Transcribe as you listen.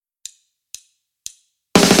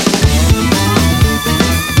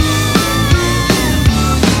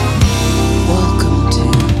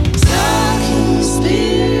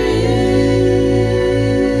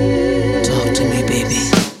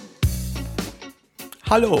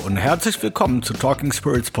Hallo und herzlich willkommen zu Talking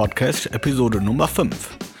Spirits Podcast Episode Nummer 5.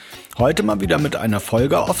 Heute mal wieder mit einer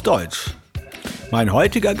Folge auf Deutsch. Mein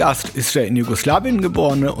heutiger Gast ist der in Jugoslawien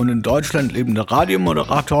geborene und in Deutschland lebende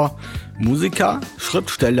Radiomoderator, Musiker,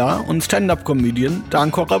 Schriftsteller und Stand-up-Comedian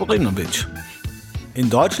Danko Rabrinovic. In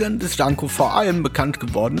Deutschland ist Danko vor allem bekannt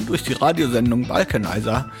geworden durch die Radiosendung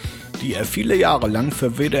Balkanizer, die er viele Jahre lang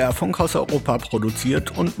für WDR Funkhaus Europa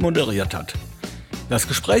produziert und moderiert hat. Das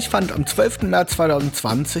Gespräch fand am 12. März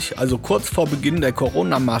 2020, also kurz vor Beginn der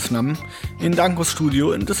Corona-Maßnahmen, in Dankos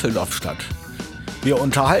Studio in Düsseldorf statt. Wir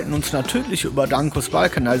unterhalten uns natürlich über Dankos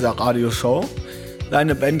Balkanizer Radioshow,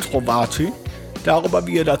 seine Band Trovaci, darüber,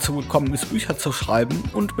 wie er dazu gekommen ist, Bücher zu schreiben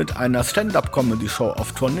und mit einer Stand-up-Comedy-Show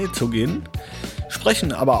auf Tournee zu gehen,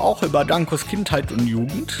 sprechen aber auch über Dankos Kindheit und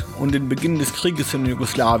Jugend und den Beginn des Krieges in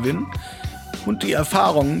Jugoslawien und die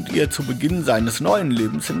Erfahrungen, die er zu Beginn seines neuen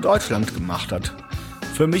Lebens in Deutschland gemacht hat.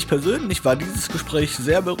 Für mich persönlich war dieses Gespräch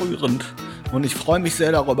sehr berührend und ich freue mich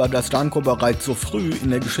sehr darüber, dass Danko bereits so früh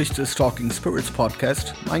in der Geschichte des Talking Spirits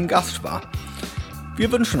Podcast mein Gast war.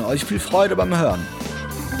 Wir wünschen euch viel Freude beim Hören.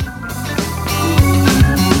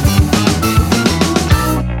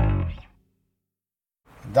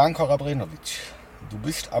 Danko Rabrinovic, du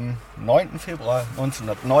bist am 9. Februar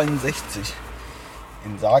 1969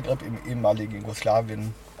 in Zagreb im ehemaligen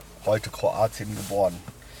Jugoslawien, heute Kroatien, geboren.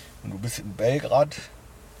 Und du bist in Belgrad,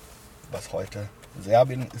 was heute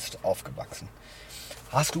Serbien ist, aufgewachsen.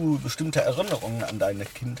 Hast du bestimmte Erinnerungen an deine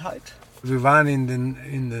Kindheit? Wir waren in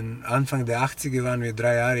den Anfang der 80er waren wir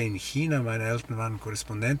 3 Jahre in China. Meine Eltern waren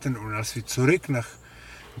Korrespondenten und als wir zurück nach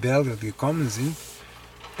Belgrad gekommen sind,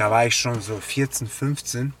 da war ich schon so 14,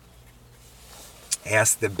 15.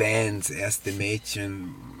 Erste Bands, erste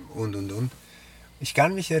Mädchen und. Ich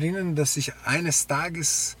kann mich erinnern, dass ich eines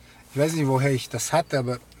Tages, ich weiß nicht, woher ich das hatte,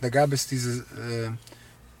 aber da gab es diese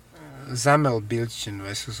Sammelbildchen,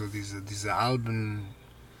 weißt du, so diese Alben,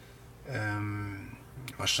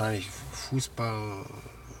 wahrscheinlich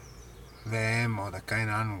Fußball-WM oder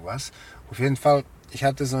keine Ahnung was. Auf jeden Fall, ich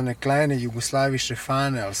hatte so eine kleine jugoslawische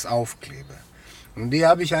Fahne als Aufkleber. Und die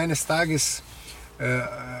habe ich eines Tages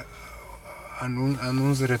an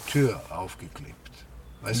unsere Tür aufgeklebt.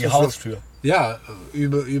 Weißt die du, Haustür? So, ja,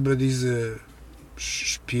 über diese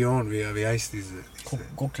Spion, wie heißt diese?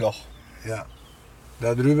 Guckloch. Ja,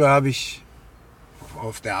 darüber habe ich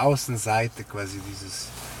auf der Außenseite quasi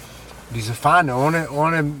diese Fahne,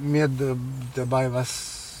 ohne mir dabei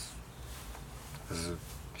was, also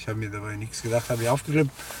ich habe mir dabei nichts gedacht, habe ich aufgeklebt.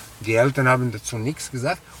 Die Eltern haben dazu nichts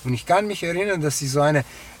gesagt und ich kann mich erinnern, dass ich wenn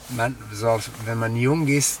man jung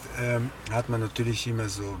ist, hat man natürlich immer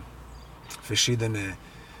so verschiedene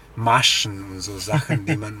Maschen und so Sachen,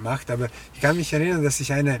 die man macht, aber ich kann mich erinnern, dass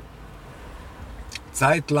ich eine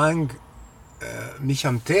Zeit lang mich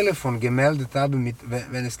am Telefon gemeldet habe,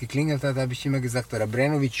 wenn es geklingelt hat, habe ich immer gesagt,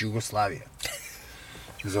 Rabrinovic, Jugoslawien.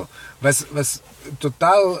 So, was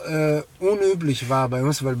total unüblich war bei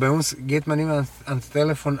uns, weil bei uns geht man immer ans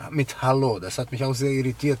Telefon mit Hallo. Das hat mich auch sehr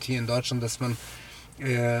irritiert hier in Deutschland, dass man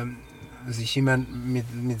sich immer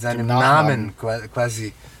mit seinem Namen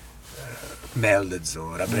quasi meldet, so,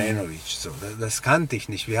 Rabrinovic, so. Das kannte ich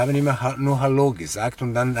nicht. Wir haben immer nur Hallo gesagt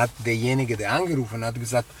und dann hat derjenige, der angerufen hat,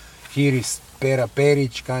 gesagt, hier ist Pera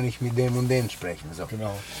Peric, kann ich mit dem und dem sprechen. So.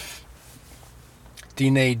 Genau.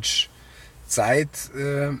 Teenage-Zeit,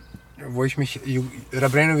 wo ich mich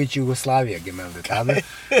Rabrinovic Jugoslawien gemeldet habe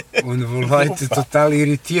und wo Leute total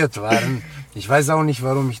irritiert waren. Ich weiß auch nicht,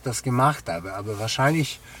 warum ich das gemacht habe, aber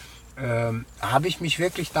wahrscheinlich habe ich mich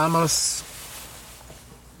wirklich damals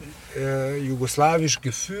jugoslawisch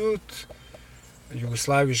gefühlt,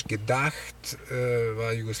 jugoslawisch gedacht,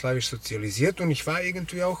 war jugoslawisch sozialisiert und ich war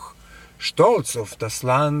irgendwie auch stolz auf das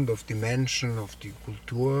Land, auf die Menschen, auf die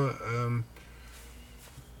Kultur.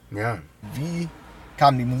 Ja. Wie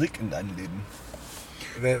kam die Musik in dein Leben?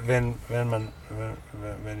 Wenn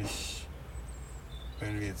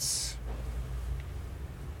wir jetzt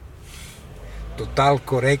total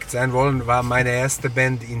korrekt sein wollen, war meine erste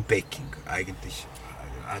Band in Peking. Eigentlich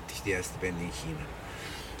hatte ich die erste Band in China.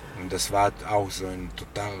 Und das war auch so ein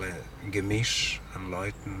totales Gemisch an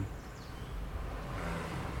Leuten.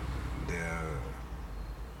 Der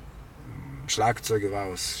Schlagzeuger war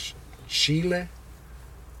aus Chile,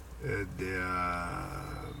 der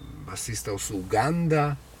Bassist aus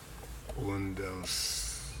Uganda und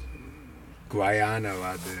aus Guyana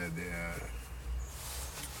war der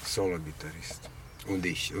Solo-Gitarrist und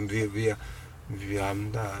ich. Und wir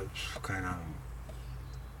haben da, keine Ahnung,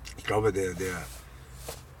 ich glaube der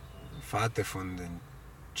Vater von den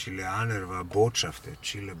Chileanern war Botschafter,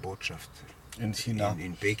 Chile-Botschafter. In China.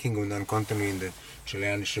 In Peking und dann konnten wir in der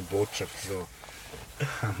chilenischen Botschaft so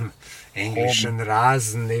englischen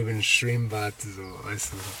Rasen neben Schwimmbad, so,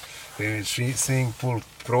 weißt du, neben Swimmingpool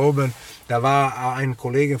proben. Da war ein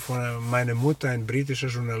Kollege von meiner Mutter, ein britischer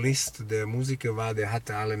Journalist, der Musiker war, der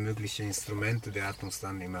hatte alle möglichen Instrumente, der hat uns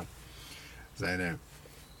dann immer seine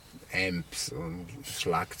Amps und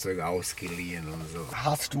Schlagzeug ausgeliehen und so.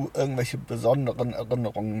 Hast du irgendwelche besonderen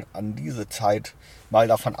Erinnerungen an diese Zeit, mal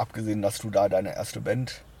davon abgesehen, dass du da deine erste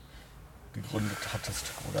Band gegründet hattest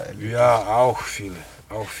oder erlebt? Ja, auch viele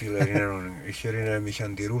Erinnerungen. Ich erinnere mich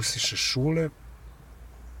an die russische Schule,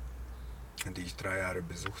 die ich 3 Jahre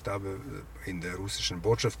besucht habe, in der russischen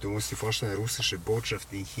Botschaft. Du musst dir vorstellen, die russische Botschaft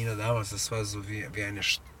in China damals, das war so wie eine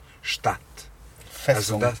Stadt.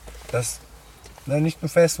 Festung. Also nein, nicht nur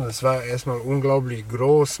Festung, das war erstmal unglaublich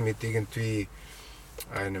groß mit irgendwie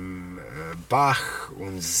einem Bach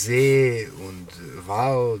und See und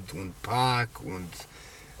Wald und Park und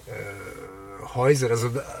Häuser.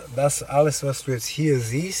 Also das alles, was du jetzt hier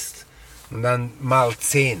siehst, und dann mal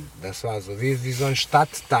 10. Das war so wie so ein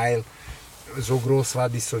Stadtteil. So groß war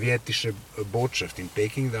die sowjetische Botschaft in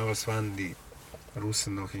Peking. Damals waren die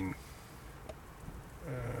Russen noch in...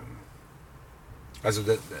 Also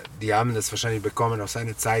die haben das wahrscheinlich bekommen aus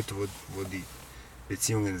einer Zeit, wo die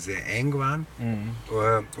Beziehungen sehr eng waren. Mhm.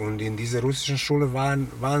 Und in dieser russischen Schule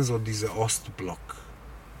waren so diese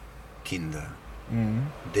Ostblock-Kinder. Mhm.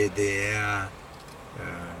 DDR,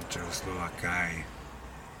 Tschechoslowakei,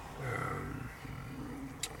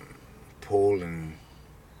 Polen,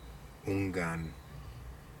 Ungarn,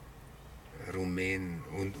 Rumänen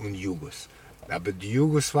und Jugos. Aber die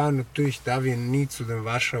Jugos waren natürlich, da wir nie zu dem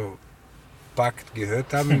Warschau-Pakt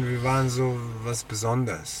gehört haben, wir waren so was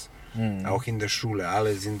Besonderes. Mhm. Auch in der Schule.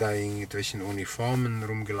 Alle sind da in irgendwelchen Uniformen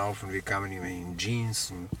rumgelaufen. Wir kamen immer in Jeans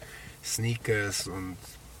und Sneakers und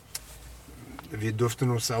wir durften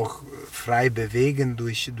uns auch frei bewegen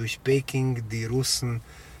durch Peking. Die Russen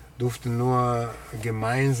durften nur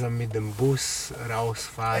gemeinsam mit dem Bus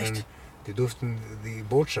rausfahren. Echt? Die durften die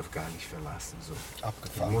Botschaft gar nicht verlassen. So.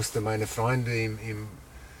 Abgefahren. Ich musste meine Freunde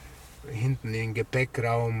hinten im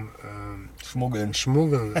Gepäckraum schmuggeln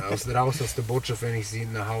raus aus der Botschaft, wenn ich sie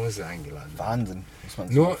nach Hause eingeladen habe. Wahnsinn. Muss man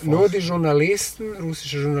nur die Journalisten,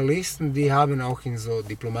 russische Journalisten, die haben auch in so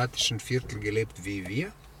diplomatischen Vierteln gelebt wie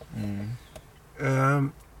wir. Mhm.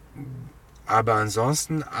 Aber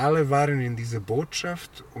ansonsten, alle waren in dieser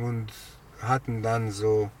Botschaft und hatten dann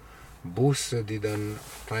so Busse, die dann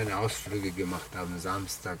kleine Ausflüge gemacht haben,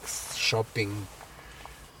 samstags Shopping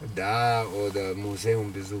da oder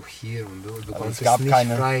Museumbesuch hier und du konntest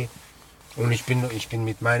nicht frei. Und ich bin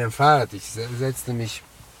mit meinem Fahrrad, ich setzte mich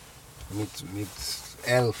mit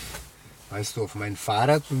 11, weißt du, auf mein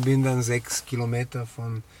Fahrrad und bin dann 6 Kilometer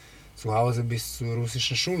von zu Hause bis zur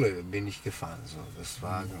russischen Schule bin ich gefahren. So, das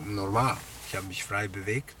war normal. Ich habe mich frei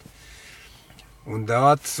bewegt. Und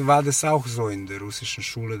dort war das auch so in der russischen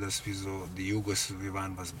Schule, dass wir so, die Jugos, wir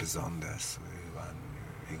waren was Besonderes. Wir waren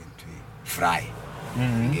irgendwie frei,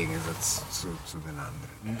 im Gegensatz zu den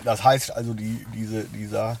anderen. Das heißt also,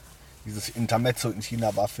 dieses Intermezzo in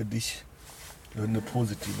China war für dich eine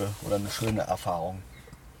positive oder eine schöne Erfahrung?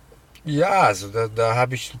 Ja, also da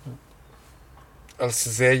habe ich als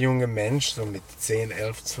sehr junger Mensch, so mit 10,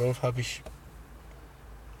 11, 12, habe ich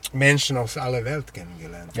Menschen aus aller Welt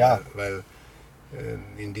kennengelernt. Ja. Weil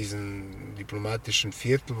in diesem diplomatischen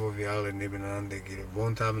Viertel, wo wir alle nebeneinander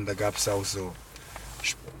gewohnt haben, da gab es auch so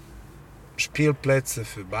Spielplätze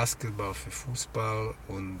für Basketball, für Fußball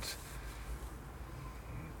und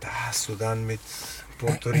da hast du dann mit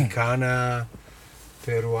Puerto Ricaner,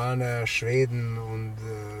 Peruaner, Schweden und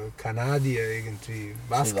Kanadier irgendwie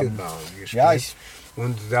Basketball gespielt. Ja,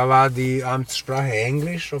 und da war die Amtssprache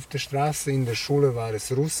Englisch auf der Straße, in der Schule war es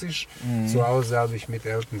Russisch. Zu Hause habe ich mit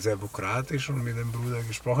Eltern Serbokratisch und mit dem Bruder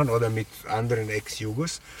gesprochen oder mit anderen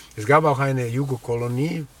Ex-Jugos. Es gab auch eine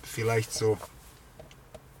Jugo-Kolonie, vielleicht so,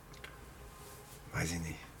 weiß ich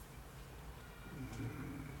nicht,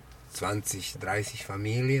 20, 30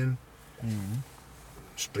 Familien,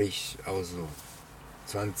 sprich also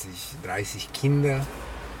 20, 30 Kinder,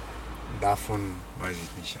 davon, weiß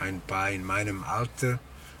ich nicht, ein paar in meinem Alter,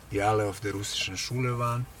 die alle auf der russischen Schule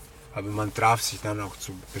waren. Aber man traf sich dann auch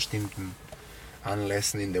zu bestimmten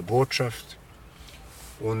Anlässen in der Botschaft.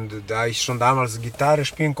 Und da ich schon damals Gitarre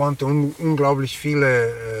spielen konnte und unglaublich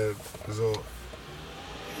viele so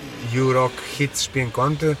U-Rock-Hits spielen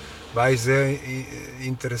konnte, war ich sehr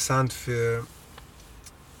interessant für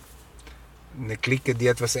eine Clique, die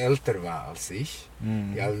etwas älter war als ich.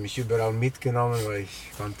 Die haben mich überall mitgenommen, weil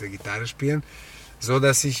ich konnte Gitarre spielen. So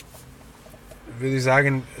dass ich würde ich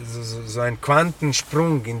sagen, so ein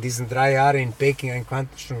Quantensprung in diesen 3 Jahren in Peking, einen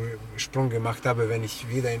Quantensprung gemacht habe, als ich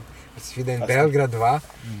wieder in Belgrad war,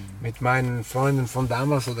 mit meinen Freunden von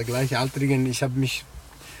damals oder Gleichaltrigen. Ich habe mich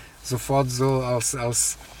sofort so als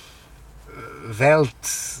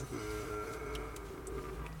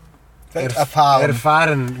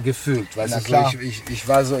erfahren gefühlt. Weißt du, so, ich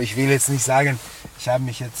war so, ich will jetzt nicht sagen, ich habe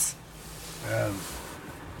mich jetzt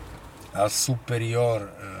als Superior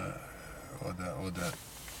oder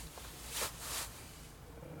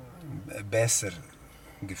besser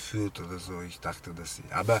gefühlt oder so. Ich dachte,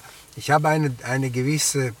 aber ich habe eine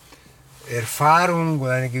gewisse Erfahrung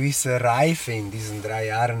oder eine gewisse Reife in diesen 3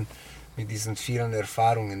 Jahren mit diesen vielen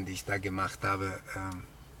Erfahrungen, die ich da gemacht habe.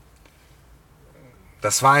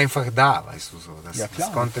 Das war einfach da, weißt du so.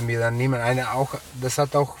 Das konnte mir dann niemand. Das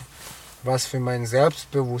hat auch was für mein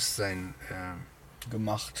Selbstbewusstsein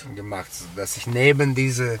gemacht, dass ich neben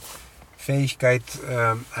dieser Fähigkeit,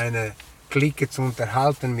 eine Clique zu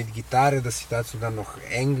unterhalten mit Gitarre, dass ich dazu dann noch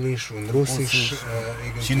Englisch und Russisch,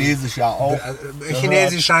 Chinesisch ja auch.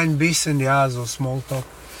 Chinesisch ein bisschen, ja, so Smalltalk.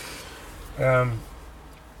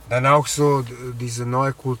 Dann auch so diese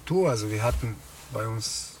neue Kultur, also wir hatten bei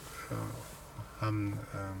uns,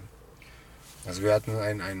 wir hatten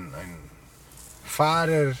einen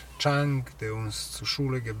Fahrer, Chang, der uns zur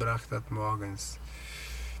Schule gebracht hat morgens,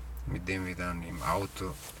 mit dem wir dann im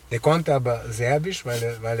Auto, der konnte aber Serbisch,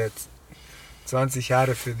 weil er 20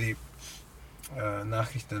 Jahre für die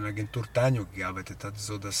Nachrichtenagentur Tanjug gearbeitet hat,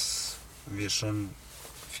 so dass wir schon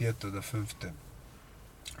 4. oder 5.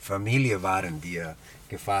 Familie waren, die er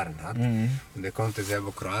gefahren hat. Und er konnte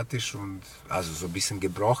Serbokroatisch und also so ein bisschen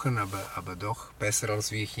gebrochen, aber doch besser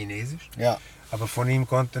als wie Chinesisch. Ja. Aber von ihm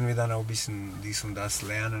konnten wir dann auch ein bisschen dies und das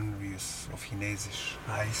lernen, wie es auf Chinesisch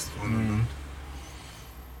heißt. Und.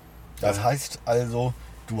 Das heißt also,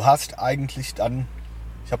 du hast eigentlich dann,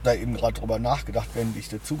 ich habe da eben gerade drüber nachgedacht, während ich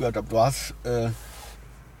dir zugehört habe, du hast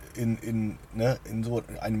in so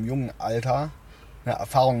einem jungen Alter eine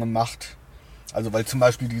Erfahrung gemacht, also weil zum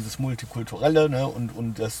Beispiel dieses Multikulturelle, ne,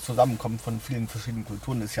 und das Zusammenkommen von vielen verschiedenen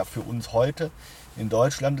Kulturen ist ja für uns heute, in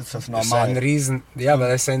Deutschland ist das normal. Aber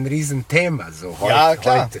das ist ein Riesenthema. So, ja,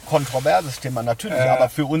 klar, kontroverses Thema natürlich, aber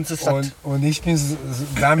für uns ist das... Und ich bin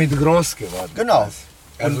damit groß geworden. Genau.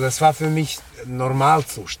 Also das war für mich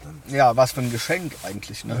Normalzustand. Ja, was für ein Geschenk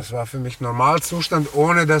eigentlich. Ne? Das war für mich Normalzustand,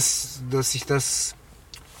 ohne dass ich das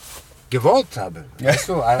gewollt habe. Ja. Weißt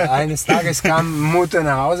du, eines Tages kam Mutter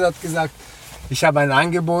nach Hause und hat gesagt, ich habe ein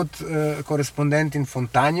Angebot, Korrespondentin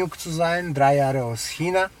von Tanjug zu sein, 3 Jahre aus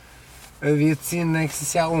China. Wir ziehen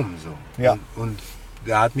nächstes Jahr um. So. Ja. Und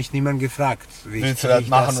da hat mich niemand gefragt, wie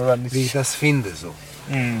ich das finde. So.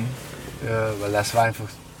 Weil das war einfach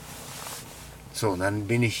so. Dann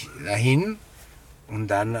bin ich dahin und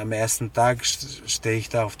dann am ersten Tag stehe ich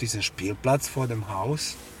da auf diesem Spielplatz vor dem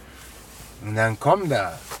Haus und dann kommt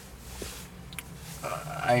da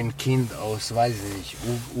ein Kind aus, weiß ich nicht,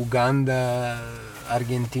 Uganda,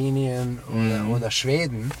 Argentinien oder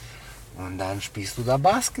Schweden. Und dann spielst du da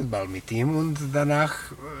Basketball mit ihm und danach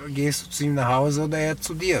gehst du zu ihm nach Hause oder er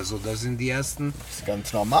zu dir. So, das sind die ersten. Das ist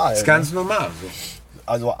ganz normal. Das ist ganz normal. So.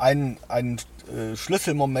 Also ein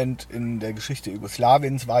Schlüsselmoment in der Geschichte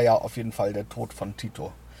Jugoslawiens war ja auf jeden Fall der Tod von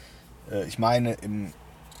Tito. Ich meine im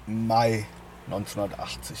Mai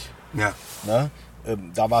 1980. Ja. Ne?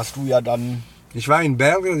 Da warst du ja dann. Ich war in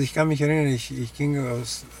Belgrad, ich kann mich erinnern, ich ging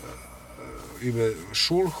über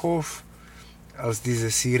Schulhof, als diese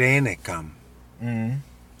Sirene kam.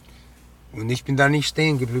 Und ich bin da nicht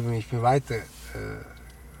stehen geblieben, ich bin weiter.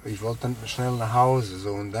 Ich wollte dann schnell nach Hause.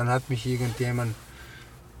 So. Und dann hat mich irgendjemand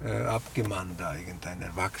abgemahnt, da irgendein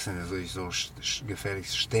Erwachsener, soll ich so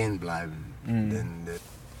gefälligst stehen bleiben. Denn der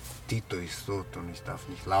Tito ist tot und ich darf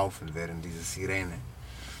nicht laufen, während diese Sirene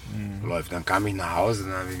läuft. Dann kam ich nach Hause,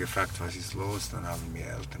 dann habe ich gefragt, was ist los, dann haben mir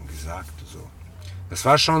Eltern gesagt. So. Das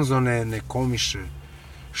war schon so eine komische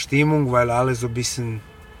Stimmung, weil alle so ein bisschen,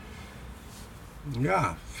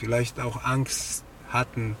 ja, vielleicht auch Angst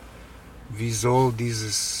hatten, wie soll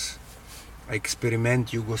dieses Experiment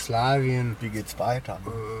Jugoslawien, wie geht's weiter?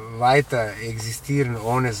 Weiter existieren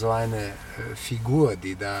ohne so eine Figur,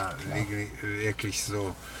 die da wirklich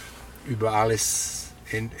so über alles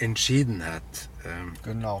entschieden hat.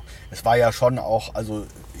 Genau. Es war ja schon auch, also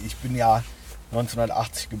ich bin ja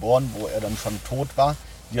 1980 geboren, wo er dann schon tot war.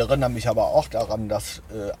 Ich erinnere mich aber auch daran, dass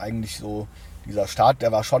eigentlich so dieser Staat,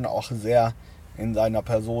 der war schon auch sehr in seiner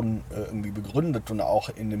Person irgendwie begründet und auch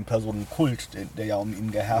in dem Personenkult, der ja um ihn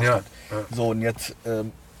geherrscht hat. Ja. So, und jetzt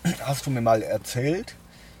hast du mir mal erzählt,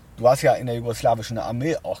 du hast ja in der jugoslawischen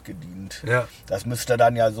Armee auch gedient. Ja. Das müsste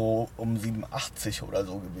dann ja so um 87 oder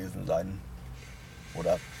so gewesen sein.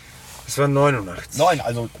 Oder? Es war 89. 9,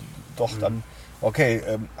 also doch dann. Okay,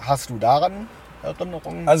 hast du daran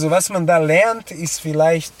Erinnerungen? Also was man da lernt, ist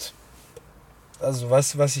vielleicht, also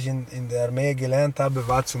was ich in der Armee gelernt habe,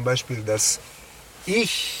 war zum Beispiel, dass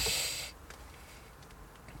ich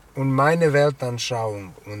und meine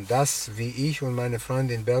Weltanschauung und das, wie ich und meine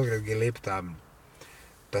Freunde in Belgrad gelebt haben,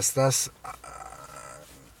 dass das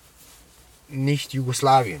nicht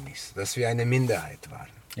Jugoslawien ist, dass wir eine Minderheit waren.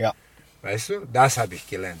 Ja. Weißt du, das habe ich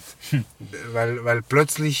gelernt. Weil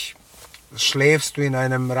plötzlich schläfst du in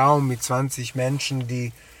einem Raum mit 20 Menschen,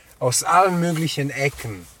 die aus allen möglichen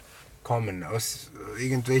Ecken kommen, aus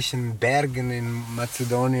irgendwelchen Bergen in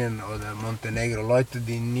Mazedonien oder Montenegro, Leute,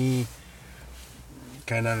 die nie,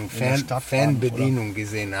 keine Ahnung, Fernbedienung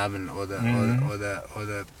gesehen haben oder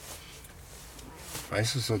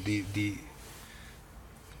weißt du, so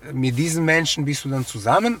mit diesen Menschen bist du dann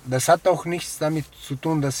zusammen. Das hat auch nichts damit zu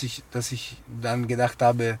tun, dass ich dann gedacht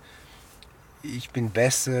habe, ich bin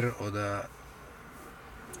besser oder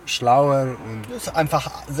schlauer. Und Das ist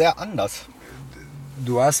einfach sehr anders.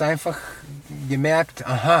 du hast einfach gemerkt,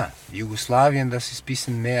 aha, Jugoslawien, das ist ein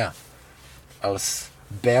bisschen mehr als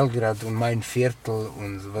Belgrad und mein Viertel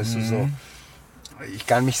und weißt du so. Ich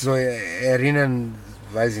kann mich so erinnern,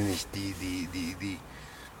 weiß ich nicht,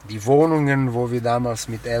 die Wohnungen, wo wir damals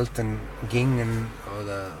mit Eltern gingen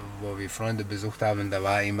oder wo wir Freunde besucht haben, da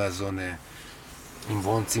war immer im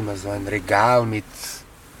Wohnzimmer so ein Regal mit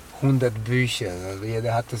 100 Büchern. Also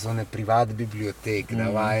jeder hatte so eine private Bibliothek.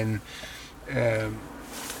 Da war ein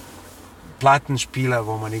Plattenspieler,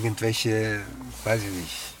 wo man irgendwelche, weiß ich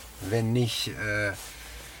nicht, wenn nicht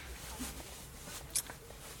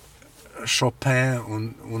Chopin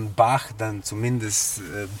und Bach, dann zumindest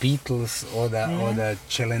Beatles oder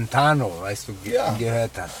Celentano, weißt du,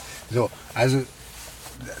 gehört hat. So, also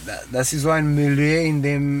das ist so ein Milieu, in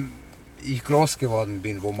dem ich groß geworden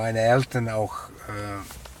bin, wo meine Eltern auch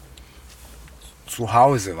zu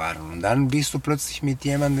Hause waren. Und dann bist du plötzlich mit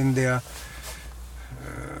jemandem, der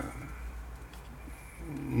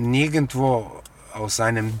nirgendwo aus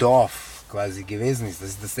seinem Dorf quasi gewesen ist. Das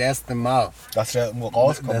ist das erste Mal, dass er irgendwo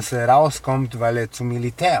rauskommt. Dass er rauskommt, weil er zum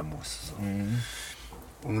Militär muss. So.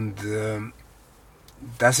 Und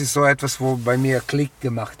das ist so etwas, wo bei mir Klick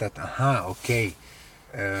gemacht hat. Aha, okay.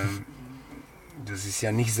 Das ist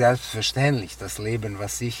ja nicht selbstverständlich. Das Leben,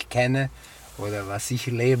 was ich kenne oder was ich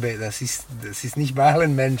lebe, das ist nicht bei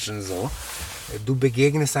allen Menschen so. Du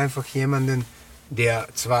begegnest einfach jemanden, der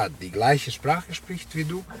zwar die gleiche Sprache spricht wie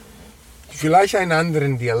du, vielleicht einen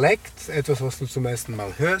anderen Dialekt, etwas, was du zum ersten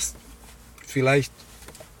Mal hörst. Vielleicht,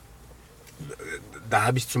 da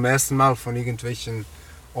habe ich zum ersten Mal von irgendwelchen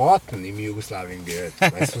Orten im Jugoslawien gehört.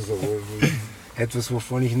 Weißt du, so, etwas,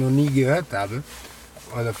 wovon ich noch nie gehört habe.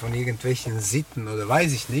 Oder von irgendwelchen Sitten oder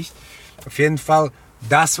weiß ich nicht. Auf jeden Fall,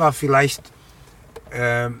 das war vielleicht,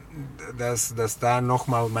 dass da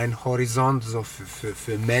nochmal mein Horizont so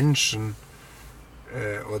für Menschen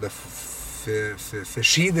oder für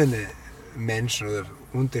verschiedene Menschen oder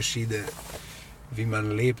Unterschiede, wie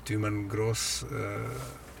man lebt, wie man groß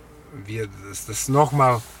wird, dass das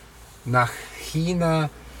nochmal nach China,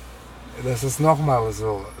 dass es nochmal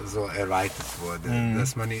so erweitert wurde.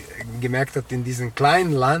 Dass man gemerkt hat, in diesem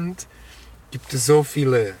kleinen Land gibt es so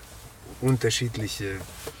viele unterschiedliche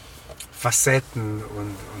Facetten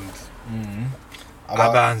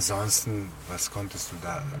aber ansonsten, was konntest du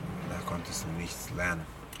da konntest du nichts lernen.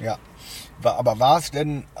 Ja, aber war es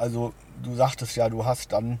denn, also du sagtest ja, du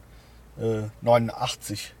hast dann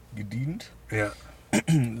 89 gedient. Ja.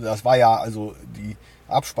 Das war ja, also die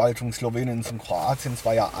Abspaltung Sloweniens und Kroatiens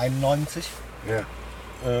war ja 91. Ja.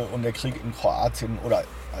 Und der Krieg in Kroatien oder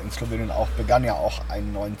in Slowenien auch begann ja auch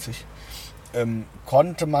 91.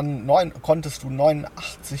 Konntest du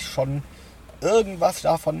 89 schon irgendwas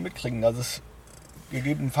davon mitkriegen, dass es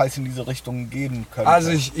gegebenenfalls in diese Richtung gehen könnte?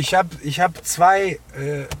 Also ich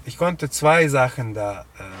konnte zwei Sachen da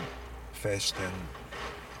feststellen.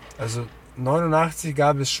 Also 89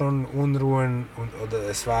 gab es schon Unruhen oder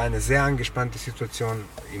es war eine sehr angespannte Situation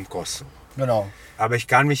im Kosovo. Genau. Aber ich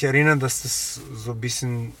kann mich erinnern, dass das so ein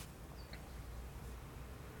bisschen,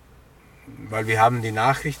 weil wir haben die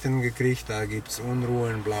Nachrichten gekriegt, da gibt es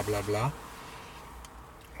Unruhen, bla bla bla.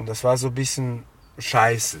 Und das war so ein bisschen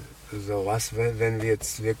scheiße. So, was, wenn wir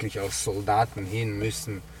jetzt wirklich als Soldaten hin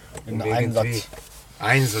müssen, um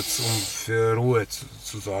Einsatz, um für Ruhe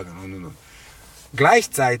zu sorgen. Und.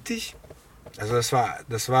 Gleichzeitig, also das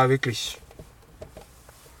war wirklich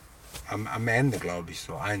am Ende, glaube ich,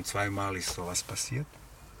 so zweimal ist sowas passiert.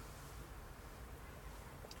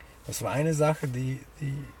 Das war eine Sache, die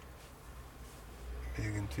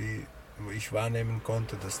irgendwie, wo ich wahrnehmen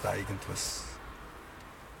konnte, dass da irgendwas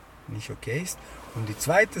nicht okay ist. Und die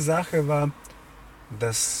zweite Sache war,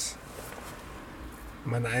 dass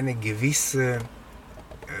man eine gewisse,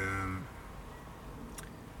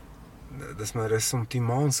 dass man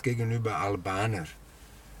Ressentiments gegenüber Albanern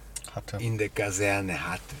in der Kaserne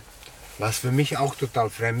hatte. Was für mich auch total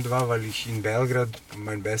fremd war, weil ich in Belgrad,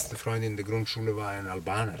 mein bester Freund in der Grundschule war ein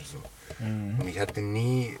Albaner. So. Und ich hatte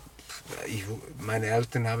nie, meine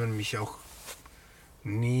Eltern haben mich auch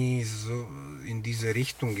nie so in diese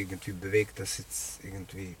Richtung irgendwie bewegt, dass jetzt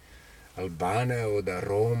irgendwie Albaner oder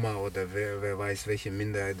Roma oder wer weiß welche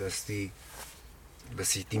Minderheit, dass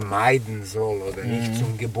ich die meiden soll oder nicht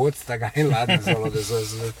zum Geburtstag einladen soll oder so.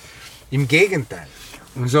 Also, im Gegenteil.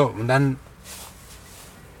 Und dann ein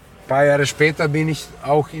paar Jahre später bin ich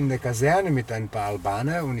auch in der Kaserne mit ein paar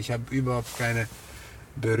Albanern und ich habe überhaupt keine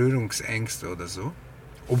Berührungsängste oder so.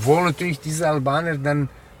 Obwohl natürlich diese Albaner dann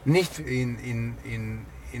nicht in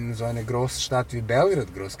so einer Großstadt wie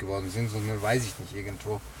Belgrad groß geworden sind, sondern, weiß ich nicht,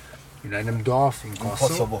 irgendwo in einem Dorf in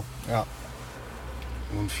Kosovo. Ja.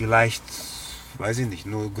 Und vielleicht, weiß ich nicht,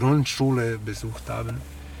 nur Grundschule besucht haben.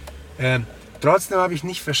 Trotzdem habe ich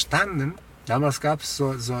nicht verstanden, damals gab es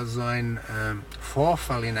so einen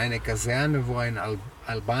Vorfall in einer Kaserne, wo ein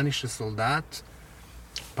albanischer Soldat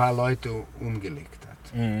ein paar Leute umgelegt hat.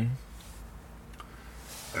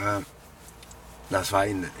 Das war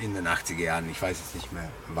in den 80er Jahren, ich weiß jetzt nicht mehr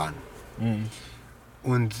wann.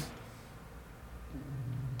 Und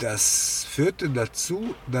das führte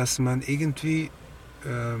dazu, dass man irgendwie,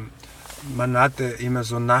 man hatte immer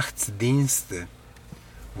so Nachtsdienste,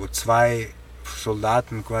 wo zwei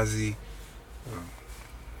Soldaten quasi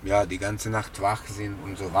die ganze Nacht wach sind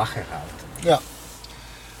und so Wache halten. Ja.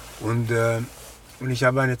 Und ich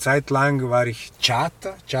habe eine Zeit lang, war ich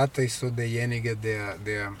Chata. Chata ist so derjenige,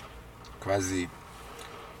 der quasi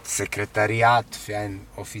Sekretariat für einen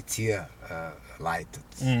Offizier leitet.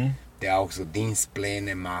 Der auch so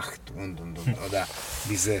Dienstpläne macht und. Oder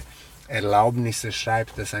diese Erlaubnisse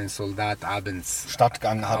schreibt, dass ein Soldat abends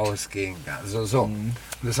Stadtgang hat. Ausgehen kann. So. Und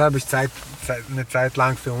das habe ich eine Zeit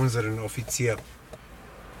lang für unseren Offizier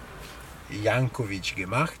Jankovic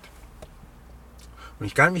gemacht. Und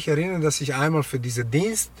ich kann mich erinnern, dass ich einmal für diesen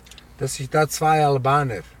Dienst, dass ich da zwei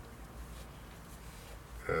Albaner,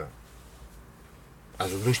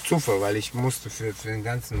 also durch Zufall, weil ich musste für den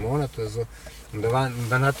ganzen Monat oder so, und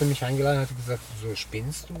dann hat er mich eingeladen und hat gesagt, so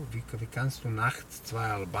spinnst du? Wie kannst du nachts zwei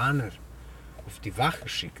Albaner auf die Wache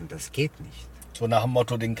schicken? Das geht nicht. So nach dem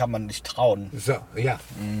Motto, den kann man nicht trauen. So, ja.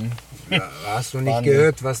 Da hast du nicht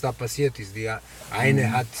gehört, was da passiert ist. Die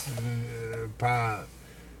eine hat ein paar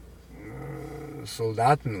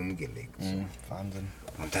Soldaten umgelegt. So. Wahnsinn.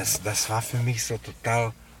 Und das war für mich so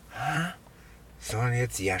total, sondern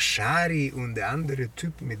jetzt Yashari und der andere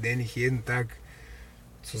Typ, mit dem ich jeden Tag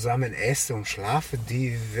zusammen esse und schlafe,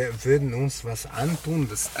 die würden uns was antun.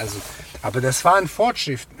 Aber das waren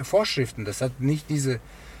Vorschriften, das hat nicht diese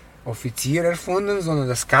Offizier erfunden, sondern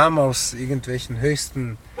das kam aus irgendwelchen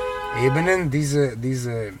höchsten Ebenen,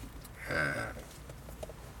 diese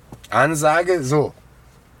Ansage, so.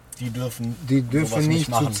 Die dürfen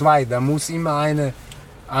nicht zu zweit, da muss immer eine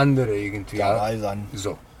andere irgendwie dabei sein.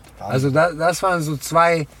 So. Also das waren so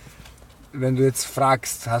zwei, wenn du jetzt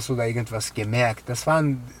fragst, hast du da irgendwas gemerkt? Das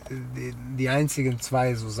waren die einzigen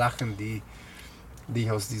zwei so Sachen, die ich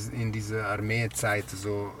in dieser Armeezeit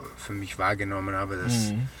so für mich wahrgenommen habe,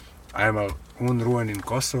 dass einmal Unruhen in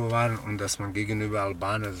Kosovo waren und dass man gegenüber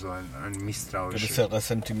Albanern so ein misstrauisches gewisse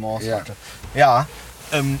Ressentiments hatte. Ja,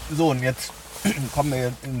 so und jetzt kommen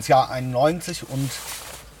wir ins Jahr 91 und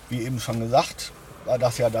wie eben schon gesagt, war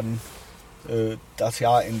das ja dann das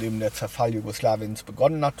Jahr, in dem der Zerfall Jugoslawiens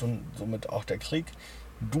begonnen hat und somit auch der Krieg.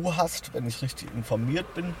 Du hast, wenn ich richtig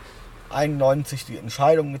informiert bin, 91 die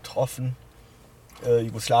Entscheidung getroffen,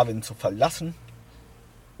 Jugoslawien zu verlassen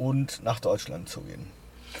und nach Deutschland zu gehen.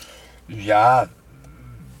 Ja,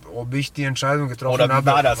 ob ich die Entscheidung getroffen habe,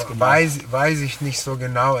 weiß ich nicht so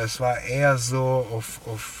genau. Es war eher so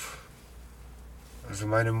also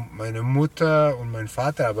meine Mutter und mein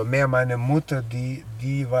Vater, aber mehr meine Mutter, die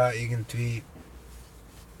war irgendwie,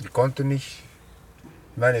 die konnte nicht,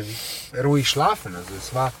 ruhig schlafen. Also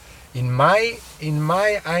es war in Mai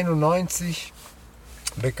 91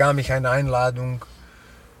 bekam ich eine Einladung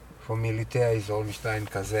vom Militär, ich soll mich da in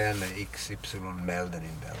Kaserne XY melden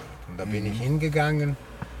in Belgrad. Und da bin ich hingegangen,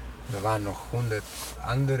 da waren noch 100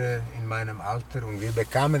 andere in meinem Alter und wir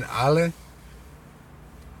bekamen alle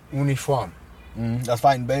Uniform. Das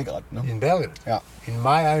war in Belgrad, ne? In Belgrad, ja. In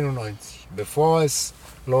Mai 91, bevor es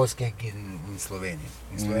losging in Slowenien.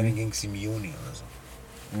 In Slowenien ging es im Juni oder so.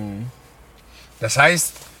 Das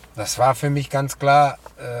heißt, das war für mich ganz klar,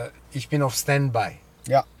 ich bin auf Standby.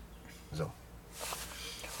 Ja.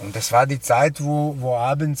 Und das war die Zeit, wo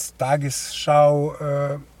abends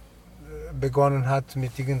Tagesschau begonnen hat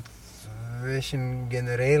mit irgendwelchen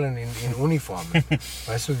Generälen in Uniformen.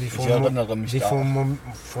 Weißt du, die von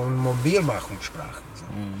Mobilmachung sprachen.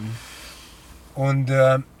 So. Und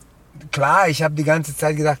klar, ich habe die ganze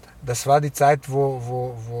Zeit gedacht, das war die Zeit,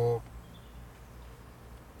 wo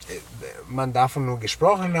man davon nur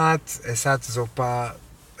gesprochen hat. Es hat so ein paar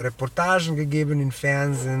Reportagen gegeben im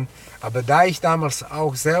Fernsehen. Aber da ich damals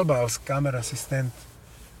auch selber als Kameraassistent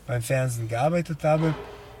beim Fernsehen gearbeitet habe,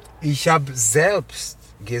 ich habe selbst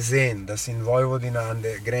gesehen, dass in Vojvodina an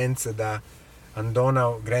der Grenze, da an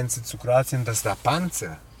Donau, Grenze zu Kroatien, dass da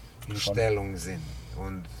Panzer in Stellung sind.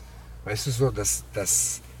 Und weißt du so,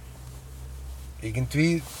 dass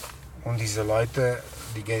irgendwie, und diese Leute,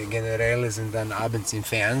 die Generäle sind dann abends im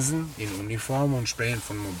Fernsehen, in Uniform und sprechen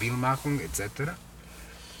von Mobilmachung etc.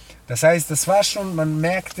 Das heißt, das war schon, man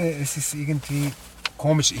merkte, es ist irgendwie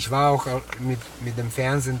komisch. Ich war auch mit dem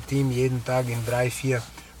Fernsehteam jeden Tag in 3-4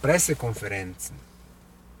 Pressekonferenzen,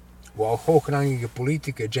 wo auch hochrangige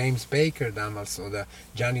Politiker, James Baker damals oder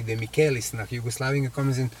Gianni De Michelis nach Jugoslawien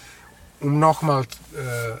gekommen sind, um nochmal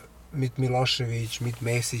mit Milosevic, mit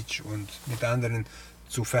Mesic und mit anderen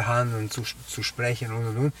zu verhandeln, zu sprechen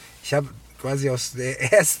und. Ich habe quasi aus der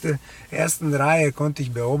ersten Reihe konnte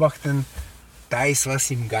ich beobachten, da ist was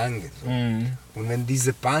im Gange. So. Und wenn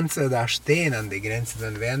diese Panzer da stehen an der Grenze,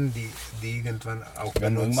 dann werden die irgendwann auch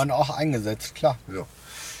benutzt. Irgendwann auch eingesetzt, klar. So.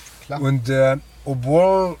 Klar. Und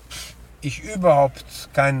obwohl ich überhaupt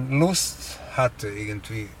keine Lust hatte,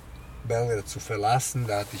 irgendwie Belgrad zu verlassen,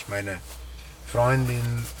 da hatte ich meine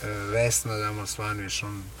Freundin Vesna, damals waren wir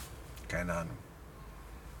schon, keine Ahnung,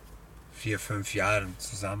 4-5 Jahre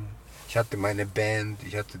zusammen. Ich hatte meine Band,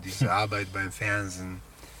 ich hatte diese Arbeit beim Fernsehen,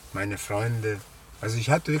 meine Freunde. Also ich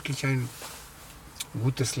hatte wirklich ein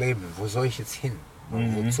gutes Leben. Wo soll ich jetzt hin?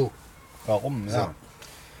 Wozu? Warum? Ja. So.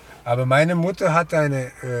 Aber meine Mutter hatte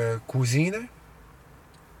eine Cousine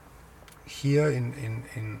hier in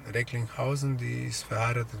Recklinghausen, die ist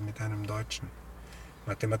verheiratet mit einem deutschen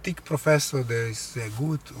Mathematikprofessor, der ist sehr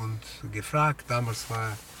gut und gefragt. Damals war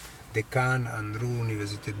er Dekan an der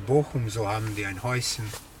Ruhr-Universität Bochum, so haben die ein Häuschen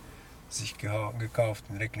sich gekauft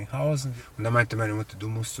in Recklinghausen. Und da meinte meine Mutter, du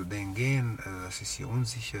musst zu denen gehen, das ist hier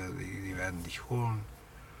unsicher, die werden dich holen.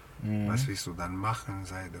 Was willst du dann machen,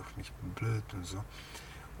 sei doch nicht blöd und so.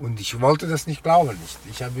 Und ich wollte das nicht glauben, nicht.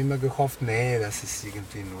 Ich habe immer gehofft, nee, das ist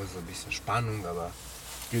irgendwie nur so ein bisschen Spannung, aber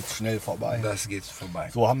geht schnell vorbei. Das geht vorbei.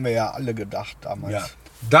 So haben wir ja alle gedacht damals. Ja.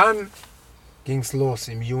 Dann ging es los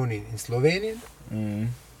im Juni in Slowenien.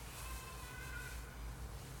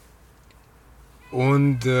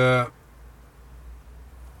 Und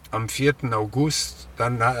am 4. August,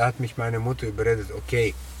 dann hat mich meine Mutter überredet,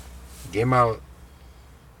 okay, geh mal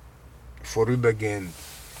vorübergehend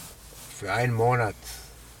für einen Monat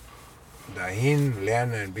dahin,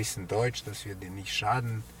 lerne ein bisschen Deutsch, dass wir dir nicht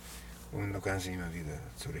schaden und du kannst immer wieder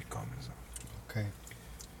zurückkommen. So. Okay.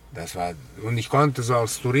 Das war, und ich konnte so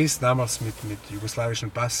als Tourist, damals mit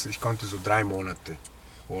jugoslawischem Pass, ich konnte so 3 Monate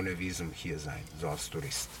ohne Visum hier sein, so als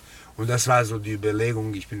Tourist. Und das war so die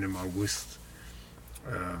Überlegung, ich bin im August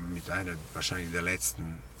mit einer wahrscheinlich der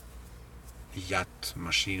letzten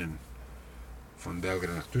Yacht-Maschinen von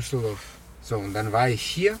Belgrad nach Düsseldorf. So, und dann war ich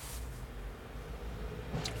hier,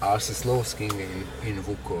 als es losging in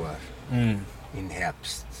Vukovar, im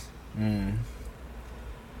Herbst. Und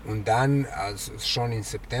dann, also schon im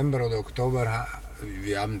September oder Oktober,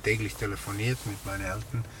 wir haben täglich telefoniert mit meinen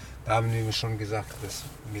Eltern, da haben die mir schon gesagt, dass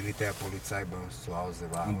Militärpolizei bei uns zu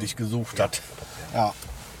Hause war. Und dich gesucht hat. Ja.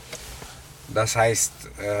 Das heißt,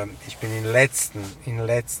 ich bin in letzten,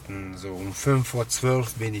 so um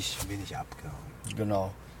 5:12 bin ich abgehauen.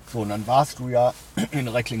 Genau. So, und dann warst du ja in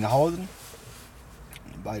Recklinghausen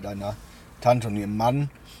bei deiner Tante und ihrem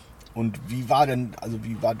Mann. Und wie war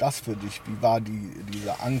das für dich? Wie war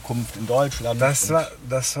diese Ankunft in Deutschland? Das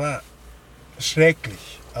war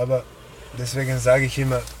schrecklich. Aber deswegen sage ich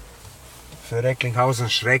immer, für Recklinghausen,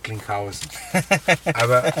 Schrecklinghausen.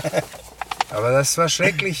 aber das war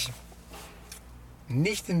schrecklich.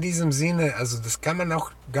 Nicht in diesem Sinne, also das kann man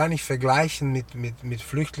auch gar nicht vergleichen mit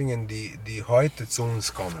Flüchtlingen, die heute zu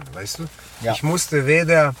uns kommen, weißt du? Ja. Ich musste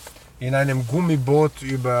weder in einem Gummiboot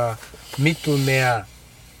über Mittelmeer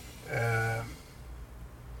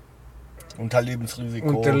unter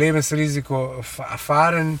Lebensrisiko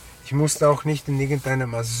fahren. Ich musste auch nicht in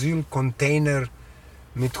irgendeinem Asylcontainer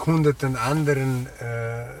mit hunderten anderen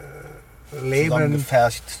leben.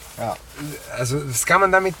 Ja. Also das kann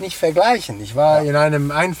man damit nicht vergleichen. Ich war in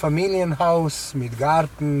einem Einfamilienhaus mit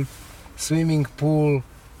Garten, Swimmingpool,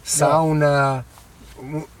 Sauna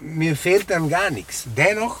mir fehlt dann gar nichts.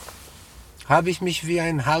 Dennoch habe ich mich wie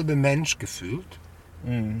ein halber Mensch gefühlt,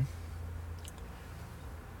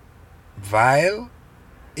 weil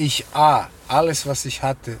ich alles, was ich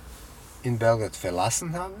hatte, in Belgrad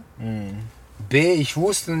verlassen habe. B, ich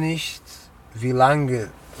wusste nicht, wie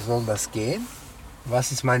lange soll das gehen,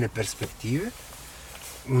 was ist meine Perspektive.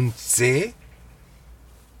 Und C,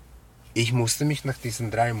 ich musste mich nach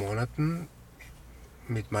diesen 3 Monaten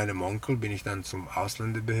mit meinem Onkel, bin ich dann zum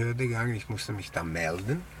Ausländerbehörde gegangen, ich musste mich da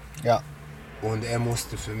melden. Ja. Und er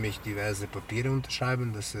musste für mich diverse Papiere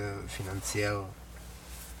unterschreiben, dass er finanziell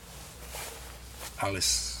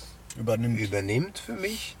alles übernimmt für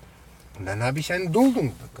mich. Und dann habe ich eine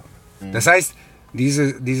Duldung bekommen. Das heißt,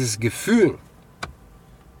 dieses Gefühl,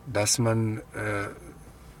 dass man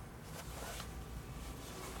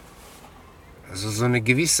also so eine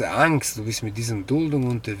gewisse Angst, du bist mit diesen Duldung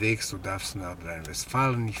unterwegs, du darfst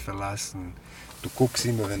Nordrhein-Westfalen nicht verlassen, du guckst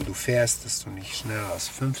immer, wenn du fährst, dass du nicht schneller als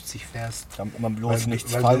 50 fährst. Damit man bloß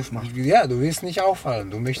nichts falsch macht. Ja, du willst nicht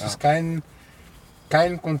auffallen, du möchtest keinen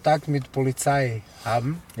Kontakt mit Polizei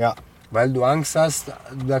haben, weil du Angst hast,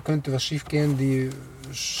 da könnte was schief gehen, die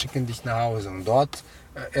schicken dich nach Hause. Und dort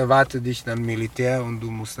erwartet dich dann Militär und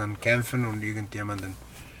du musst dann kämpfen und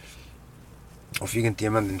auf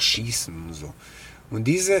irgendjemanden schießen und so. Und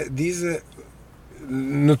diese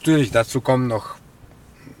natürlich, dazu kommt noch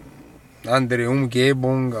andere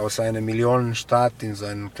Umgebung aus einer Millionenstadt in so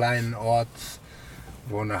einem kleinen Ort,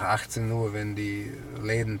 wo nach 18 Uhr, wenn die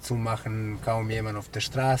Läden zumachen, kaum jemand auf der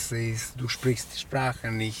Straße ist, du sprichst die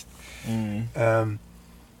Sprache nicht.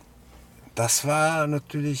 Das war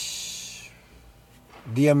natürlich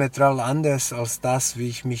diametral anders als das, wie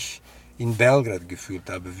ich mich in Belgrad gefühlt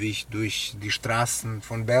habe, wie ich durch die Straßen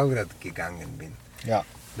von Belgrad gegangen bin. Ja,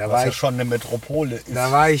 da was war ja schon eine Metropole ist.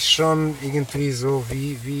 Da war ich schon irgendwie so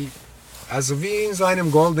wie in so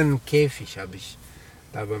einem goldenen Käfig habe ich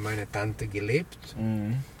da bei meiner Tante gelebt.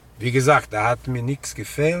 Wie gesagt, da hat mir nichts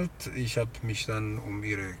gefehlt. Ich habe mich dann um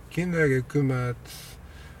ihre Kinder gekümmert,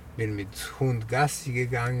 bin mit Hund Gassi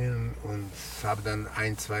gegangen und habe dann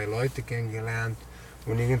 1, 2 Leute kennengelernt.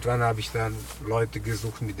 Und irgendwann habe ich dann Leute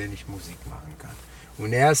gesucht, mit denen ich Musik machen kann.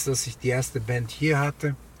 Und erst, als ich die erste Band hier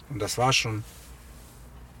hatte, und das war schon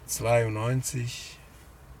 92,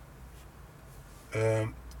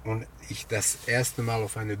 und ich das erste Mal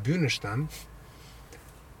auf einer Bühne stand,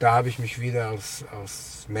 da habe ich mich wieder als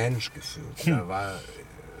Mensch gefühlt. Da war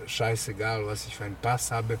scheißegal, was ich für einen Pass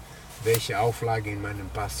habe, welche Auflage in meinem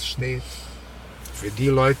Pass steht. Für die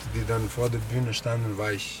Leute, die dann vor der Bühne standen,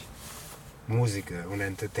 war ich Musiker und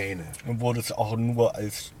Entertainer. Und wurde es auch nur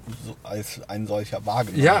als ein solcher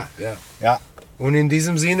wahrgenommen. Ja. Und in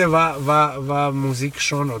diesem Sinne war Musik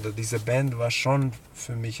schon, oder diese Band war schon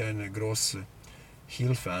für mich eine große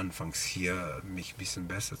Hilfe anfangs hier, mich ein bisschen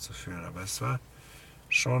besser zu fühlen. Aber es war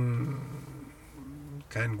schon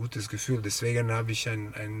kein gutes Gefühl. Deswegen habe ich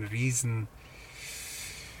einen riesen...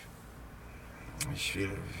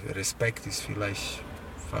 Respekt ist vielleicht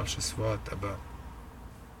ein falsches Wort, aber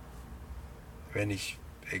wenn ich,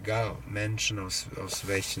 egal, Menschen aus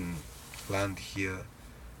welchem Land hier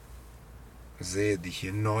sehe, die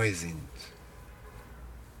hier neu sind,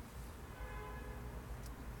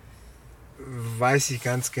 weiß ich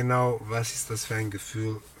ganz genau, was ist das für ein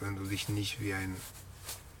Gefühl, wenn du dich nicht wie ein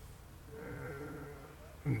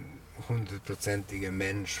 100%iger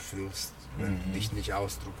Mensch fühlst, wenn du dich nicht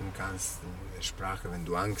ausdrücken kannst in der Sprache, wenn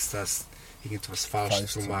du Angst hast, irgendwas falsch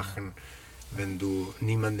zu machen, wenn du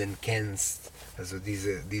niemanden kennst. Also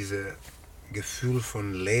diese Gefühl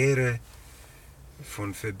von Leere,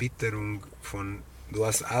 von Verbitterung, du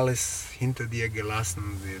hast alles hinter dir gelassen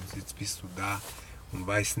und jetzt bist du da und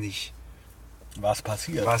weißt nicht, was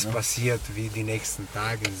passiert, wie die nächsten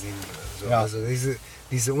Tage sind. Also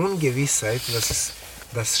diese Ungewissheit, das ist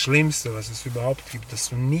das Schlimmste, was es überhaupt gibt, dass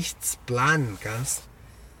du nichts planen kannst.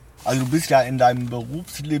 Also du bist ja in deinem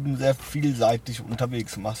Berufsleben sehr vielseitig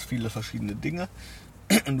unterwegs, du machst viele verschiedene Dinge.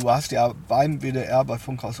 Du hast ja beim WDR, bei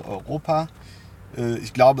Funkhaus Europa,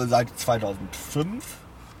 ich glaube seit 2005,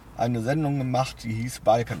 eine Sendung gemacht, die hieß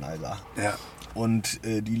Balkanizer. Ja. Und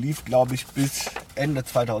die lief, glaube ich, bis Ende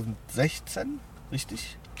 2016,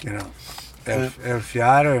 richtig? Genau. 11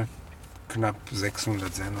 Jahre, knapp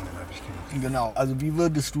 600 Sendungen habe ich gemacht. Genau. Also wie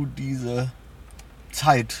würdest du diese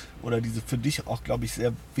Zeit oder diese für dich auch, glaube ich,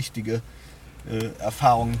 sehr wichtige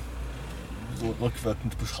Erfahrung so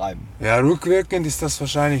rückwirkend beschreiben? Ja, rückwirkend ist das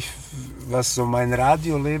wahrscheinlich, was so mein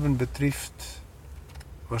Radioleben betrifft,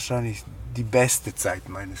 wahrscheinlich die beste Zeit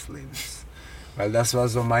meines Lebens. Weil das war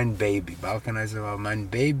so mein Baby. Balkanizer war mein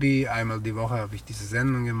Baby. Einmal die Woche habe ich diese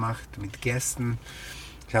Sendung gemacht mit Gästen.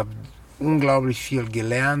 Ich habe unglaublich viel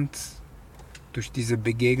gelernt durch diese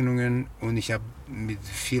Begegnungen und ich habe mit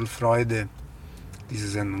viel Freude diese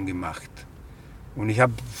Sendung gemacht. Und ich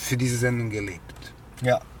habe für diese Sendung gelebt.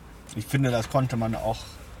 Ja, ich finde, das konnte man auch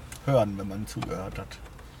hören, wenn man zugehört hat.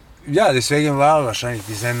 Ja, deswegen war wahrscheinlich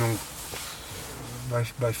die Sendung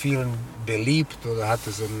bei vielen beliebt oder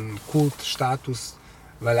hatte so einen Kultstatus,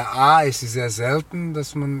 weil es ist sehr selten,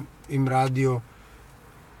 dass man im Radio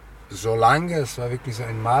so lange, es war wirklich so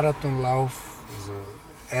ein Marathonlauf, also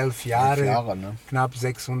 11 Jahre, ne? Knapp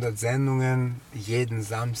 600 Sendungen, jeden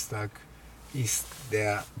Samstag ist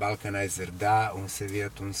der Balkanizer da und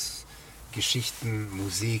serviert uns Geschichten,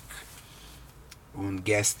 Musik und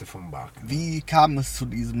Gäste vom Balkan. Wie kam es zu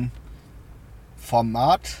diesem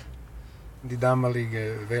Format? Die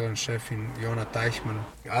damalige Wellenchefin Jona Teichmann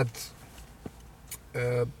hat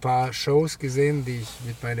ein paar Shows gesehen, die ich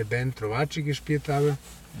mit meiner Band Trovaci gespielt habe.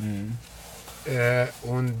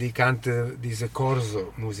 Und die kannte diese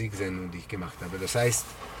Corso-Musiksendung, die ich gemacht habe. Das heißt,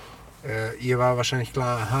 ihr war wahrscheinlich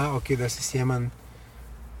klar, aha, okay, das ist jemand,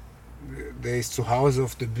 der ist zu Hause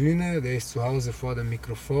auf der Bühne, der ist zu Hause vor dem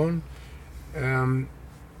Mikrofon,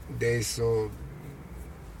 der ist so,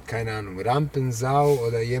 keine Ahnung, Rampensau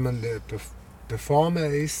oder jemand, der Performer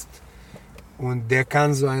ist und der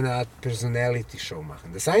kann so eine Art Personality-Show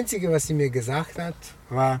machen. Das Einzige, was sie mir gesagt hat,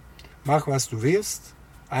 war, mach was du willst,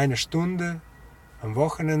 1 Stunde am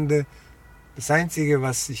Wochenende. Das Einzige,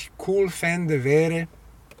 was ich cool fände, wäre,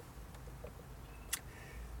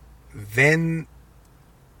 wenn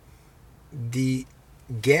die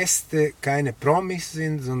Gäste keine Promis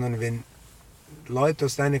sind, sondern wenn Leute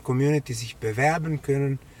aus deiner Community sich bewerben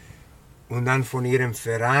können und dann von ihrem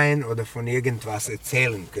Verein oder von irgendwas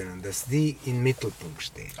erzählen können, dass die im Mittelpunkt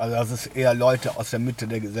stehen. Also dass es eher Leute aus der Mitte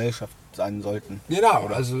der Gesellschaft sein sollten. Genau,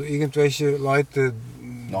 also irgendwelche Leute,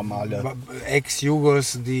 normale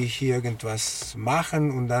Ex-Jugos, die hier irgendwas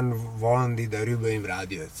machen und dann wollen die darüber im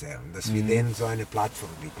Radio erzählen, dass wir denen so eine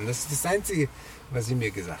Plattform bieten. Das ist das Einzige, was sie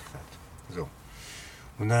mir gesagt hat. So.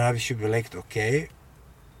 Und dann habe ich überlegt, okay,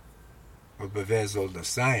 aber wer soll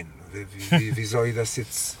das sein? Wie soll ich das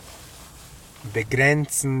jetzt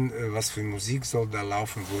begrenzen? Was für Musik soll da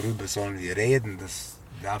laufen? Worüber sollen wir reden? Das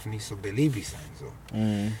darf nicht so beliebig sein. So.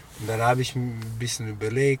 Und dann habe ich ein bisschen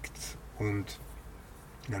überlegt und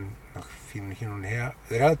dann nach vielen hin und her,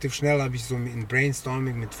 relativ schnell habe ich so in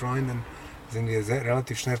Brainstorming mit Freunden, sind wir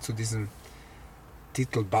relativ schnell zu diesem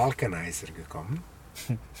Titel Balkanizer gekommen.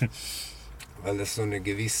 Weil das so eine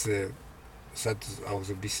gewisse, es hat auch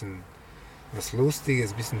so ein bisschen was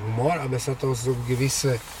Lustiges, ein bisschen Humor, aber es hat auch so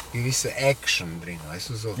gewisse Action drin, weißt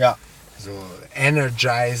du, so, ja. So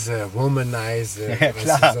Energizer, Womanizer, Ja,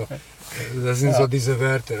 klar. weißt du, so, das sind so diese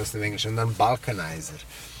Wörter aus dem Englischen und dann Balkanizer.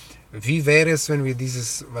 Wie wäre es, wenn wir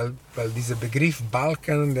weil dieser Begriff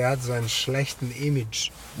Balkan, der hat so einen schlechten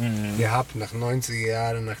Image gehabt nach 90er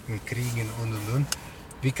Jahren, nach den Kriegen und.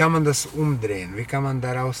 Wie kann man das umdrehen? Wie kann man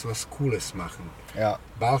daraus was Cooles machen? Ja.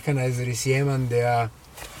 Balkanizer ist jemand, der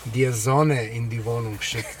dir Sonne in die Wohnung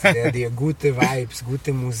schickt, der dir gute Vibes,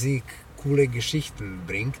 gute Musik, coole Geschichten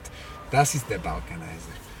bringt. Das ist der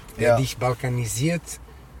Balkanizer. Der dich balkanisiert,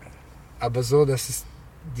 aber so, dass es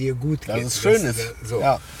dir gut geht. Dass es schön ist. So.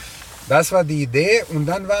 Ja. Das war die Idee und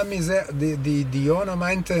dann war mir die Jona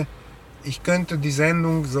meinte, ich könnte die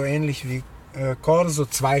Sendung so ähnlich wie Corso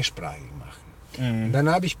zweisprachig machen. Und dann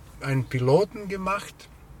habe ich einen Piloten gemacht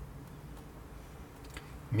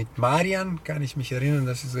mit Marian, kann ich mich erinnern,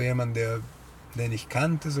 das ist so jemand, den ich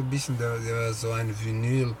kannte, so ein bisschen, der war so ein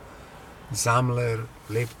Vinyl-Sammler,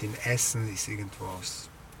 lebt in Essen, ist irgendwo aus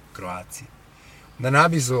Kroatien. Und dann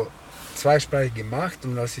habe ich so zweisprachig gemacht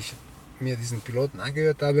und als ich mir diesen Piloten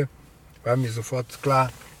angehört habe, war mir sofort klar,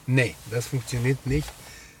 nee, das funktioniert nicht.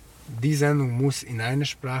 Die Sendung muss in einer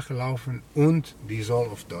Sprache laufen und die soll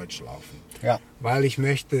auf Deutsch laufen. Ja. Weil ich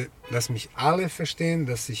möchte, dass mich alle verstehen,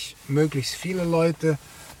 dass ich möglichst viele Leute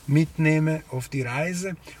mitnehme auf die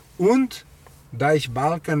Reise. Und da ich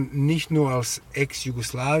Balkan nicht nur als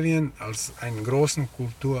Ex-Jugoslawien, als einen großen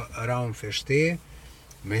Kulturraum verstehe,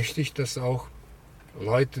 möchte ich, dass auch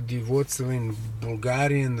Leute, die Wurzeln in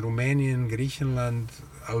Bulgarien, Rumänien, Griechenland,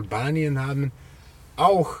 Albanien haben,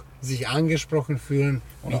 auch sich angesprochen fühlen,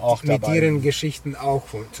 mit ihren Geschichten auch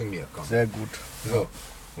zu mir kommen. Sehr gut. So.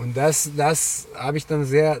 Und das habe ich dann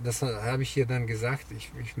hier dann gesagt,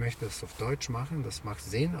 ich möchte das auf Deutsch machen, das macht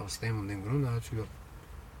Sinn aus dem und dem Grund.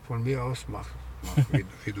 Von mir aus mach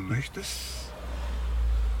wie du möchtest.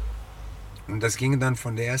 Und das ging dann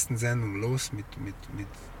von der ersten Sendung los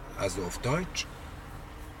also auf Deutsch.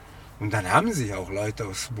 Und dann haben sich auch Leute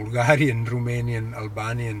aus Bulgarien, Rumänien,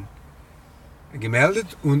 Albanien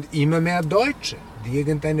gemeldet und immer mehr Deutsche, die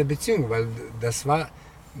irgendeine Beziehung, weil das war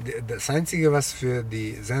das Einzige, was für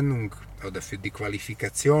die Sendung oder für die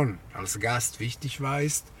Qualifikation als Gast wichtig war,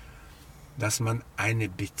 ist, dass man eine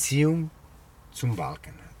Beziehung zum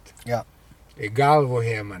Balkan hat. Ja. Egal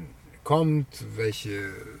woher man kommt, welche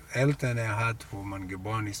Eltern er hat, wo man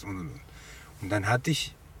geboren ist und. Und dann hatte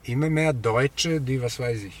ich immer mehr Deutsche, die, was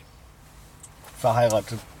weiß ich,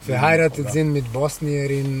 verheiratet sind mit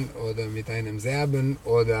Bosnierinnen oder mit einem Serben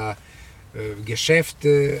oder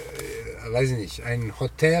Geschäfte, weiß ich nicht, ein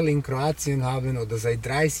Hotel in Kroatien haben oder seit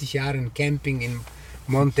 30 Jahren Camping in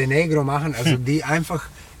Montenegro machen, also die einfach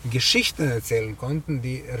Geschichten erzählen konnten,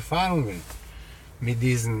 die Erfahrungen mit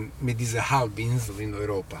dieser Halbinsel in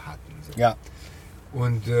Europa hatten. So. Ja.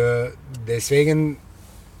 Und deswegen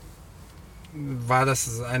war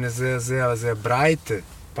das eine sehr, sehr, sehr breite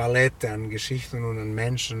Palette an Geschichten und an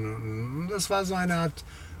Menschen. Und das war so eine Art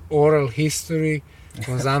Oral History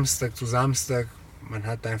von Samstag zu Samstag. Man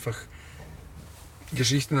hat einfach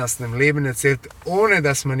Geschichten aus dem Leben erzählt, ohne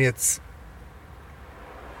dass man jetzt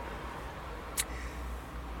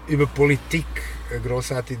über Politik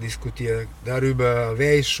großartig diskutiert, darüber,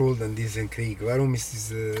 wer ist schuld an diesem Krieg, warum ist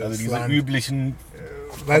diese Land, üblichen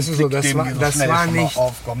weißt du so, das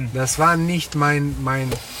war nicht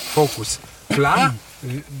mein Fokus. Klar,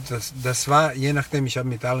 das war, je nachdem, ich habe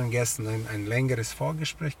mit allen Gästen ein längeres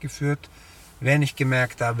Vorgespräch geführt, wenn ich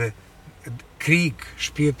gemerkt habe, Krieg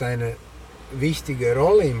spielt eine wichtige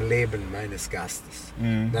Rolle im Leben meines Gastes,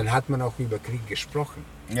 dann hat man auch über Krieg gesprochen.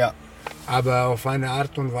 Ja. Aber auf eine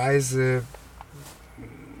Art und Weise,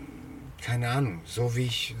 keine Ahnung, so wie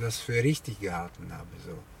ich das für richtig gehalten habe.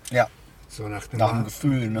 So. Ja. So nach dem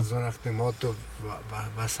Gefühl, ne? So nach dem Motto,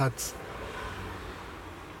 was hat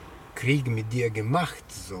Krieg mit dir gemacht?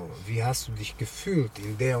 So, wie hast du dich gefühlt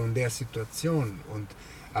in der und der Situation?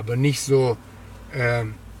 Aber nicht so,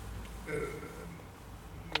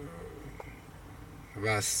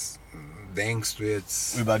 was denkst du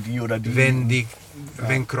jetzt über die oder die?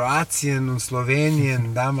 Wenn Kroatien und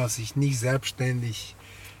Slowenien damals sich nicht selbstständig,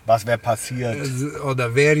 was wäre passiert?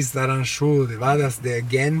 Oder wer ist daran schuld? War das der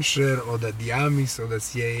Genscher oder die Amis oder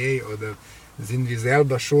CIA oder sind wir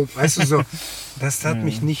selber schuld? Weißt du so, das hat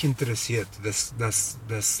mich nicht interessiert.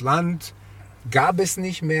 Das Land gab es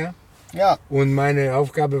nicht mehr. Ja. Und meine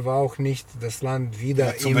Aufgabe war auch nicht, das Land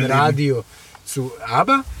wieder im Radio zu.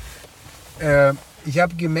 Aber ich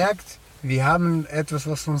habe gemerkt, wir haben etwas,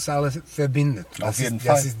 was uns alle verbindet. Auf jeden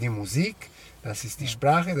Fall. Das ist die Musik, das ist die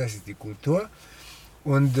Sprache, das ist die Kultur.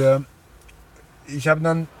 Und ich habe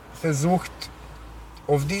dann versucht,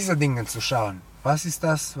 auf diese Dinge zu schauen. Was ist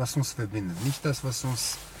das, was uns verbindet? Nicht das, was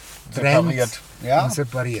uns trennt und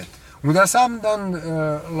separiert. Und das haben dann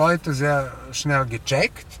Leute sehr schnell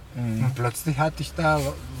gecheckt. Und plötzlich hatte ich da,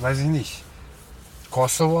 weiß ich nicht,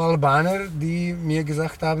 Kosovo-Albaner, die mir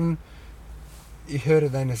gesagt haben, ich höre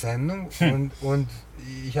deine Sendung und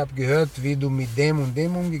ich habe gehört, wie du mit dem und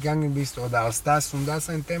dem umgegangen bist oder als das und das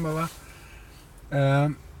ein Thema war.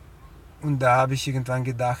 Und da habe ich irgendwann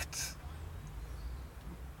gedacht,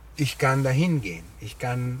 ich kann da hingehen. Ich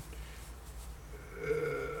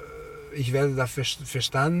werde da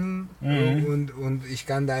verstanden und ich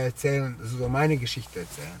kann da erzählen, so meine Geschichte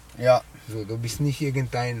erzählen. Ja. So, du bist nicht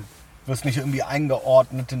irgendein... Du wirst nicht irgendwie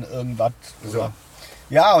eingeordnet in irgendwas. So.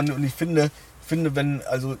 Ja, und ich finde, wenn,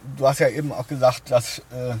 also du hast ja eben auch gesagt, dass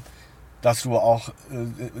du auch,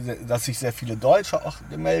 dass sich sehr viele Deutsche auch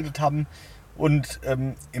gemeldet haben. Und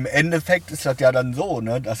im Endeffekt ist das ja dann so,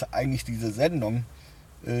 ne, dass eigentlich diese Sendung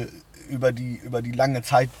über die lange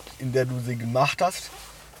Zeit, in der du sie gemacht hast,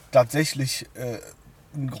 tatsächlich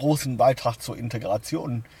einen großen Beitrag zur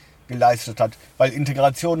Integration geleistet hat. Weil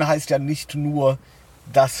Integration heißt ja nicht nur,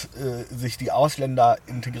 dass sich die Ausländer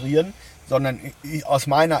integrieren, sondern aus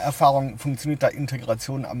meiner Erfahrung funktioniert da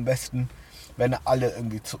Integration am besten, wenn alle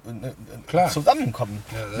irgendwie zusammenkommen.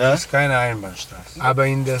 Ja, das ist keine Einbahnstraße. Aber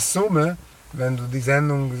in der Summe, wenn du die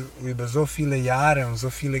Sendung über so viele Jahre und so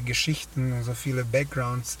viele Geschichten und so viele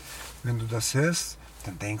Backgrounds, wenn du das hörst,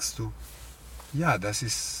 dann denkst du, ja, das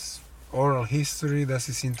ist Oral History, das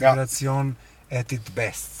ist Integration at its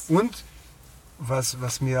best. Und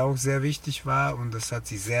was mir auch sehr wichtig war, und das hat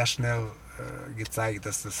sich sehr schnell gezeigt,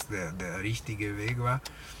 dass das der richtige Weg war,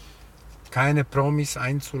 keine Promis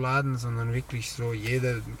einzuladen, sondern wirklich so,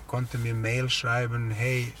 jeder konnte mir Mail schreiben,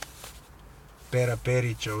 hey, Pera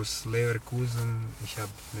Peric aus Leverkusen, ich habe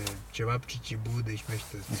eine Cevapcici-Bude, ich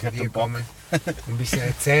möchte zu dir kommen und ein bisschen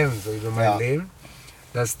erzählen so über mein Leben,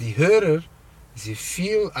 dass die Hörer sie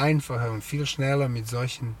viel einfacher und viel schneller mit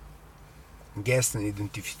solchen Gästen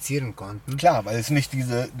identifizieren konnten. Klar, weil es nicht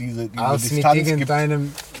diese als Distanz mit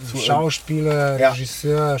irgendeinem Schauspieler,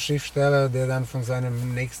 Regisseur, Schriftsteller, der dann von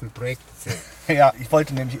seinem nächsten Projekt erzählt. Ja, ich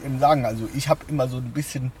wollte nämlich eben sagen, also ich habe immer so ein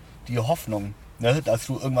bisschen die Hoffnung, ne, dass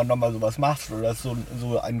du irgendwann nochmal sowas machst oder dass so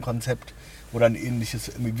ein Konzept, wo dann Ähnliches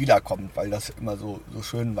irgendwie wiederkommt, weil das immer so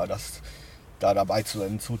schön war, das da dabei zu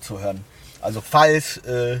sein, zuzuhören. Also falls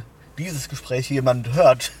dieses Gespräch jemand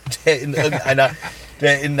hört, der in irgendeiner,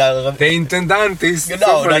 der Intendant ist,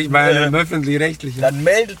 genau, zufällig bei einem öffentlich-rechtlichen. Dann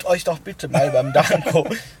meldet euch doch bitte mal beim Danko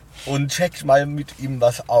und checkt mal mit ihm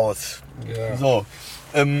was aus. Ja. So,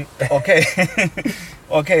 okay.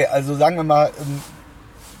 Okay, also sagen wir mal,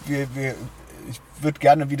 ich würde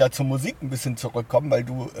gerne wieder zur Musik ein bisschen zurückkommen, weil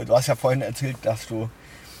du hast ja vorhin erzählt, dass du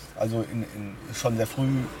also schon sehr früh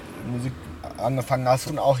Musik angefangen hast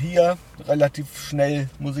und auch hier relativ schnell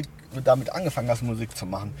damit angefangen hast, Musik zu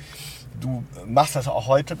machen. Du machst das auch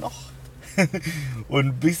heute noch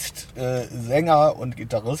und bist Sänger und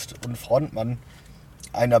Gitarrist und Frontmann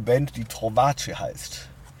einer Band, die Trovaci heißt.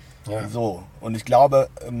 Ja. So, und ich glaube,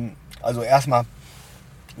 also erstmal,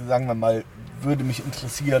 sagen wir mal, würde mich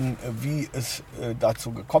interessieren, wie es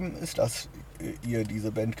dazu gekommen ist, dass ihr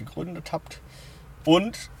diese Band gegründet habt.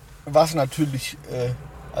 Und was natürlich,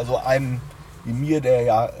 also einem wie mir, der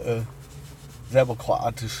ja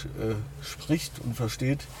Serbokroatisch spricht und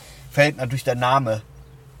versteht, fällt natürlich der Name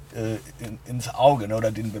ins Auge, ne?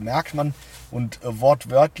 Oder den bemerkt man. Und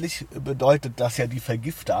wortwörtlich bedeutet das ja die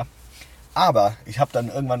Vergifter. Aber ich habe dann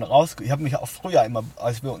irgendwann ich habe mich auch früher immer,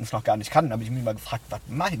 als wir uns noch gar nicht kannten, habe ich mich mal gefragt, was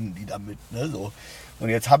meinen die damit? Ne? So. Und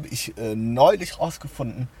jetzt habe ich neulich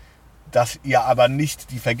rausgefunden, dass ihr aber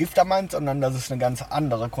nicht die Vergifter meint, sondern dass es eine ganz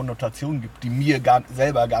andere Konnotation gibt, die mir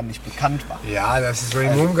selber gar nicht bekannt war. Ja, das ist so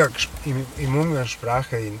im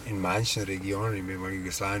Umgangssprache in manchen Regionen im ehemaligen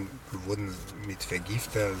Jugoslawien wurden mit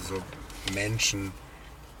Vergifter so Menschen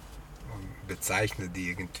bezeichnet, die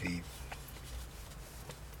irgendwie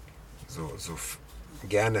so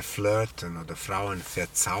gerne flirten oder Frauen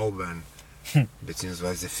verzaubern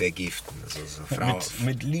beziehungsweise vergiften. Also so Frauen,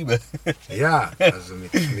 mit Liebe. Ja, also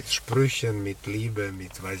mit Sprüchen, mit Liebe,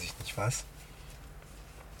 mit weiß ich nicht was.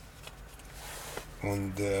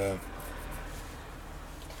 Und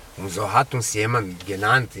so hat uns jemand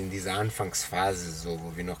genannt in dieser Anfangsphase, so,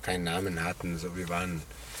 wo wir noch keinen Namen hatten. So, wir waren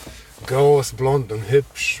groß, blond und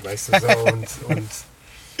hübsch, weißt du, so, und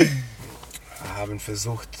haben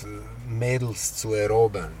versucht, Mädels zu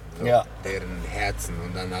erobern, so, ja, deren Herzen.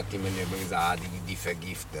 Und dann hat jemand immer gesagt, die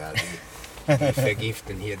Vergifter, die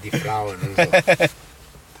vergiften hier die Frauen und so.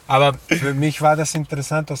 Aber für mich war das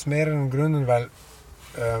interessant aus mehreren Gründen, weil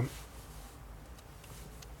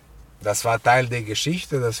das war Teil der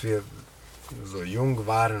Geschichte, dass wir so jung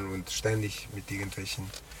waren und ständig mit irgendwelchen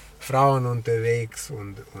Frauen unterwegs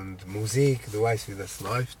und Musik, du weißt, wie das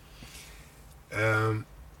läuft.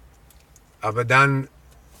 Aber dann,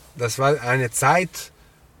 das war eine Zeit,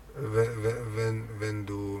 wenn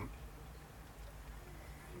du,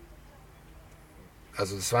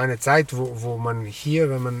 also das war eine Zeit, wo man hier,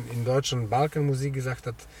 wenn man in Deutschland Balkanmusik gesagt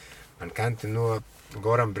hat, man kannte nur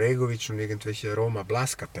Goran Bregović und irgendwelche Roma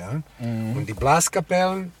Blaskapellen. Mhm. Und die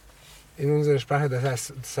Blaskapellen in unserer Sprache,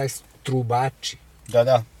 das heißt Trubaci.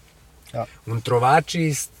 Ja. Und Trovaci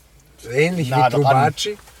ist ähnlich wie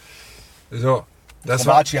Trubaci. So,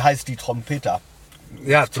 Trovaci heißt die Trompeter.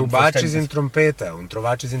 Ja, Trubaci sind Trompeter und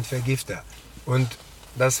Trovaci sind Vergifter. Und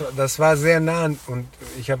das war sehr nah und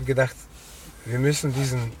ich habe gedacht, wir müssen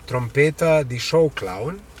diesen Trompeter die Show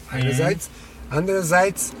klauen, einerseits.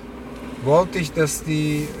 Andererseits wollte ich, dass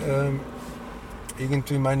die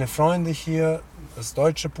irgendwie meine Freunde hier, das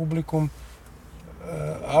deutsche Publikum,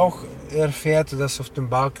 auch erfährt, dass auf dem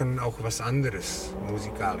Balkan auch was anderes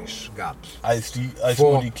musikalisch gab. Als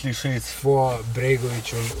nur die Klischees. Vor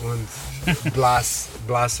Bregović und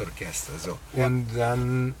Blasorchester. So. Ja. Und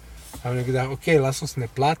dann haben wir gedacht, okay, lass uns eine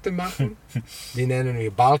Platte machen. Die nennen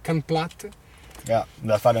wir Balkanplatte. Ja, und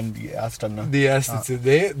das war dann die erste, ne? Die erste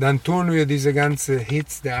CD. Dann tun wir diese ganzen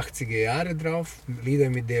Hits der 80er Jahre drauf, Lieder,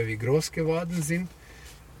 mit denen wir groß geworden sind.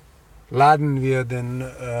 Laden wir den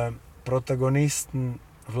Protagonisten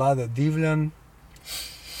Vlada Divljan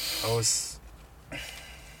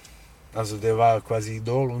also der war quasi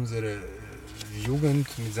Idol unserer Jugend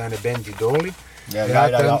mit seiner Band Idoli. Ja, der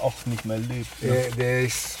leider ja auch nicht mehr lebt. Ne? Der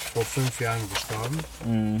ist vor 5 Jahren gestorben.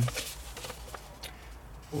 Mhm.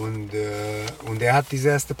 Und er hat diese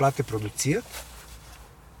erste Platte produziert.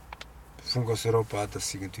 Funk aus Europa hat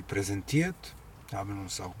das irgendwie präsentiert, haben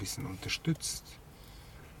uns auch ein bisschen unterstützt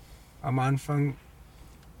am Anfang.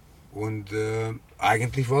 Und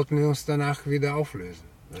eigentlich wollten wir uns danach wieder auflösen.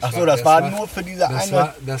 Das war nur für diese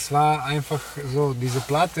eine... Das war einfach so, diese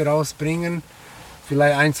Platte rausbringen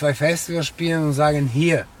vielleicht 1, 2 Festivals spielen und sagen,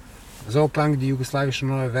 hier, so klang die jugoslawische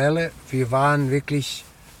Neue Welle. Wir waren wirklich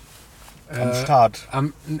am Start.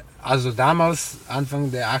 Also damals, Anfang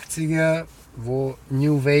der 80er, wo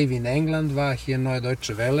New Wave in England war, hier Neue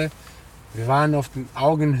Deutsche Welle. Wir waren auf den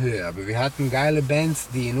Augenhöhe, aber wir hatten geile Bands,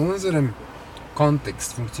 die in unserem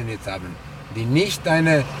Kontext funktioniert haben, die nicht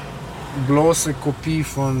eine bloße Kopie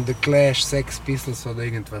von The Clash, Sex Pistols oder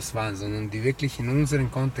irgendwas waren, sondern die wirklich in unserem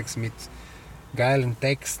Kontext mit geilen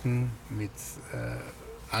Texten, mit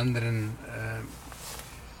anderen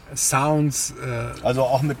Sounds. Also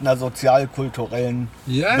auch mit einer sozialkulturellen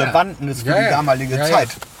Ja, Bewandtnis für ja, die damalige Zeit.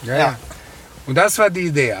 Ja. Und das war die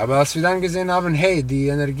Idee. Aber als wir dann gesehen haben, hey, die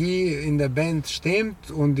Energie in der Band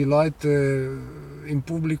stimmt und die Leute im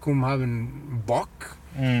Publikum haben Bock,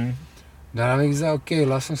 dann haben wir gesagt, okay,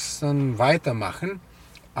 lass uns dann weitermachen,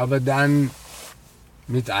 aber dann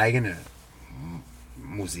mit eigener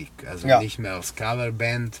Musik, also nicht mehr als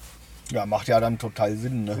Coverband. Ja, macht ja dann total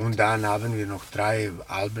Sinn. Ne? Und dann haben wir noch 3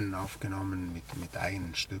 Alben aufgenommen mit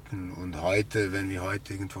eigenen Stücken. Und heute, wenn wir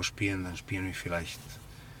heute irgendwo spielen, dann spielen wir vielleicht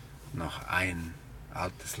noch ein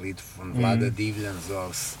altes Lied von Vlada Divljan, so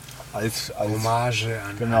als Hommage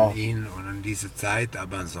an ihn und an diese Zeit.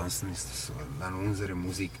 Aber ansonsten ist es dann unsere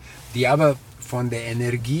Musik, die aber von der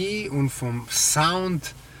Energie und vom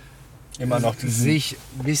Sound immer noch sich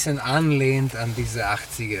ein bisschen anlehnt an diese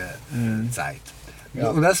 80er Zeit. Ja.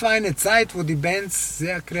 Und das war eine Zeit, wo die Bands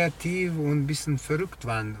sehr kreativ und ein bisschen verrückt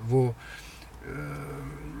waren, wo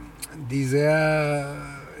die sehr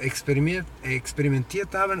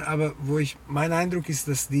experimentiert haben, aber mein Eindruck ist,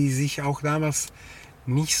 dass die sich auch damals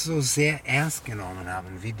nicht so sehr ernst genommen haben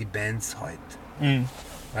wie die Bands heute.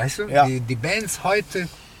 Weißt du, die Bands heute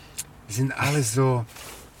sind alle so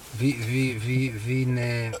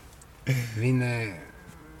wie eine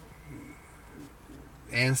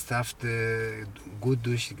ernsthafte, gut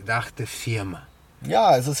durchgedachte Firma.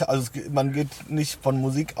 Ja, man geht nicht von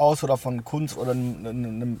Musik aus oder von Kunst oder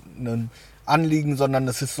einem Anliegen, sondern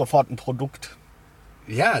es ist sofort ein Produkt.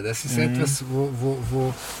 Ja, das ist etwas,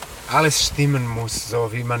 wo alles stimmen muss,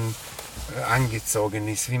 so wie man angezogen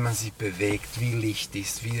ist, wie man sich bewegt, wie Licht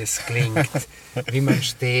ist, wie es klingt, wie man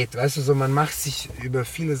steht. Weißt du, so, man macht sich über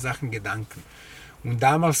viele Sachen Gedanken. Und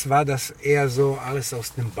damals war das eher so alles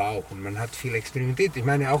aus dem Bauch und man hat viel experimentiert. Ich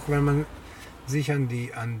meine, auch wenn man sich an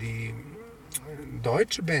die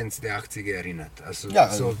deutsche Bands der 80er erinnert, also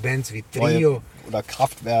so Bands wie Trio oder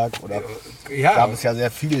Kraftwerk oder gab es ja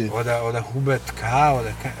sehr viel. Oder Hubert K.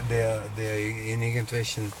 oder der in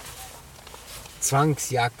irgendwelchen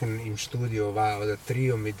Zwangsjacken im Studio war oder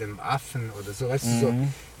Trio mit dem Affen oder so, weißt du, so.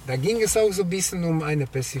 Da ging es auch so ein bisschen um eine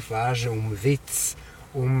Persiflage, um Witz,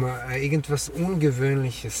 um irgendwas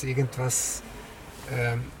Ungewöhnliches, irgendwas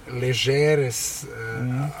Legeres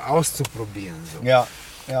auszuprobieren. So. Ja.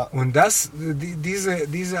 Und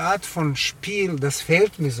diese Art von Spiel, das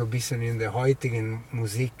fehlt mir so ein bisschen in der heutigen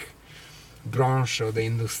Musikbranche oder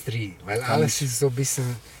Industrie, weil alles ist so ein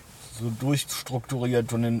bisschen so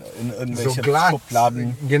durchstrukturiert und in irgendwelche so glatt,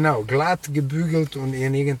 Schubladen. Genau, glatt gebügelt und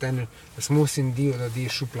in irgendeine, das muss in die oder die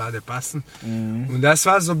Schublade passen. Und das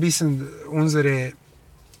war so ein bisschen unsere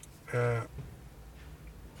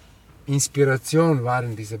Inspiration,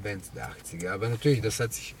 waren diese Bands der 80er. Aber natürlich, das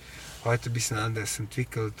hat sich heute ein bisschen anders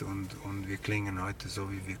entwickelt und wir klingen heute so,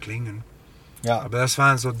 wie wir klingen. Ja. Aber das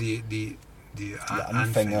waren so die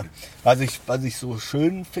Anfänge. Was ich so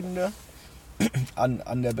schön finde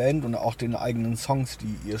an der Band und auch den eigenen Songs,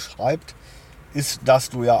 die ihr schreibt, ist, dass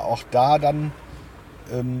du ja auch da dann,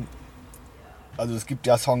 also es gibt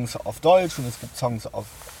ja Songs auf Deutsch und es gibt Songs auf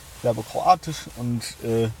Serbokroatisch und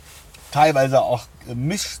teilweise auch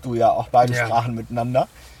mischst du ja auch beide Sprachen miteinander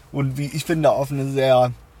und wie ich finde auf eine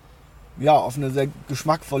sehr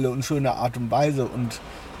geschmackvolle und schöne Art und Weise und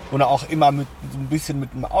auch immer mit so ein bisschen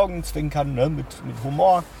mit dem Augenzwinkern, ne, mit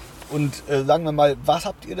Humor. Und sagen wir mal, was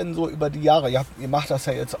habt ihr denn so über die Jahre? Ihr macht das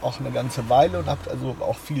ja jetzt auch eine ganze Weile und habt also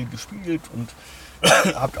auch viel gespielt und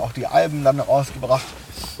habt auch die Alben dann rausgebracht.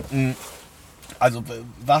 Also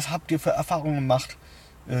was habt ihr für Erfahrungen gemacht?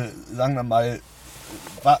 Sagen wir mal,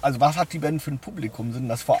 was hat die Band für ein Publikum? Sind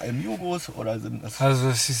das vor allem Jugos oder sind das... Also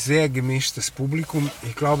es ist sehr gemischtes Publikum.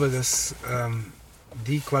 Ich glaube, dass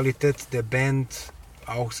die Qualität der Band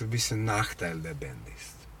auch so ein bisschen Nachteil der Band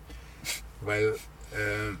ist. Weil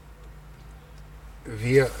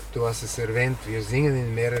du hast es erwähnt, wir singen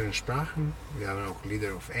in mehreren Sprachen. Wir haben auch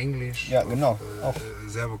Lieder auf Englisch, ja, genau, auf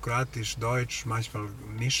Serbokroatisch, Deutsch, manchmal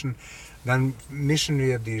mischen. Dann mischen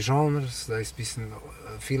wir die Genres, da ist ein bisschen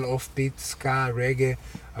viel Offbeat, Ska, Reggae,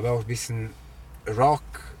 aber auch ein bisschen Rock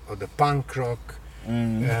oder Punkrock.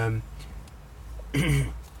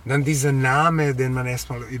 Dann dieser Name, den man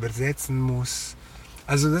erstmal übersetzen muss.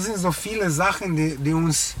 Also das sind so viele Sachen, die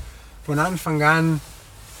uns von Anfang an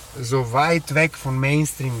so weit weg von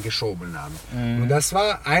Mainstream geschoben haben. Und das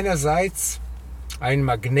war einerseits ein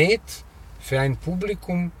Magnet für ein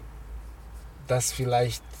Publikum, das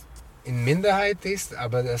vielleicht in Minderheit ist,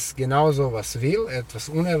 aber das genauso was will, etwas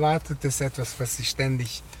Unerwartetes, etwas, was sich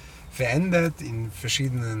ständig verändert, in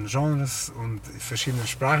verschiedenen Genres und verschiedenen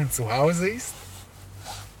Sprachen zu Hause ist.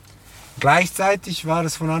 Gleichzeitig war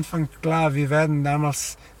es von Anfang klar, wir werden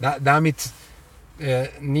damit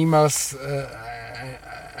niemals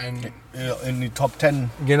in die Top 10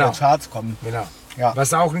 Genau. der Charts kommen. Genau. Ja.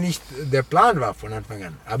 Was auch nicht der Plan war von Anfang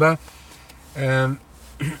an. Aber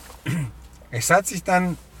es hat sich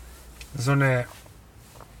dann so eine,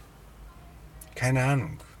 keine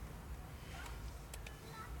Ahnung,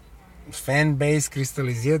 Fanbase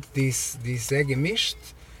kristallisiert, die ist sehr gemischt.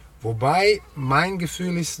 Wobei mein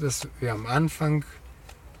Gefühl ist, dass wir am Anfang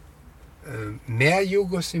mehr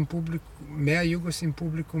Jugos im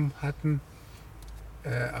Publikum hatten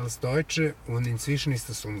als Deutsche, und inzwischen ist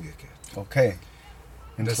das umgekehrt. Okay,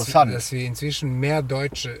 interessant. Dass wir inzwischen mehr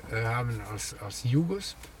Deutsche haben als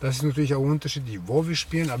Jugos. Das ist natürlich auch unterschiedlich, wo wir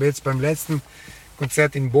spielen. Aber jetzt beim letzten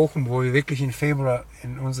Konzert in Bochum, wo wir wirklich im Februar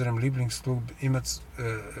in unserem Lieblingsclub immer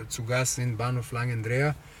zu Gast sind, Bahnhof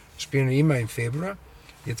Langendreher, spielen wir immer im Februar.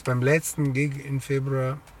 Jetzt beim letzten Gig im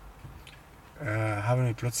Februar haben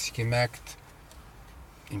wir plötzlich gemerkt,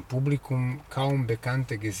 im Publikum kaum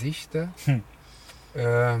bekannte Gesichter.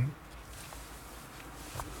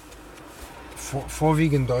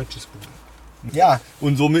 Vorwiegend deutsches Publikum. Ja,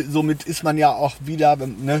 und somit ist man ja auch wieder,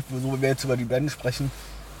 ne, so wie wir jetzt über die Band sprechen,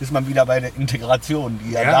 ist man wieder bei der Integration,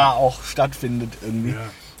 die ja da auch stattfindet irgendwie. Ja.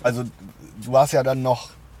 Also du hast ja dann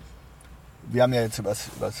noch, wir haben ja jetzt über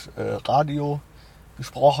das Radio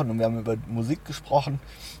gesprochen und wir haben über Musik gesprochen.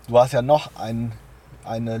 Du hast ja noch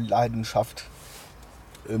eine Leidenschaft,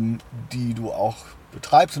 die du auch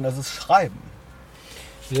betreibst, und das ist Schreiben.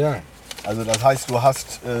 Ja. Also das heißt, du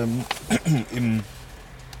hast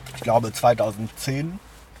ich glaube 2010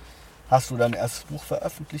 hast du dein erstes Buch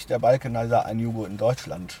veröffentlicht, der Balkanizer, ein Jugo in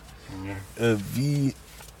Deutschland. Ja. Wie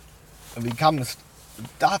kam es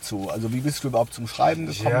dazu? Also wie bist du überhaupt zum Schreiben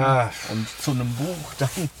gekommen? Ja. Und zu einem Buch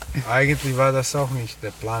dann? Eigentlich war das auch nicht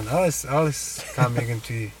der Plan. Alles kam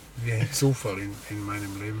irgendwie wie ein Zufall in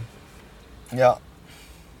meinem Leben. Ja.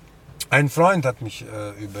 Ein Freund hat mich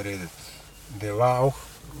überredet. Der war auch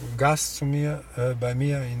Gast bei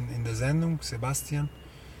mir in der Sendung, Sebastian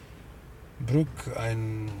Brück,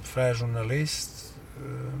 ein freier Journalist,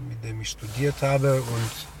 mit dem ich studiert habe,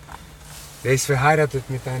 und der ist verheiratet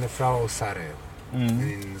mit einer Frau aus Sarajevo.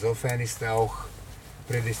 Insofern ist er auch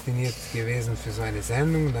prädestiniert gewesen für so eine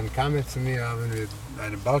Sendung. Dann kam er zu mir, haben wir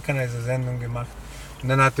eine Balkanizer-Sendung gemacht, und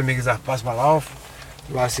dann hat er mir gesagt, pass mal auf,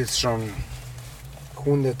 du hast jetzt schon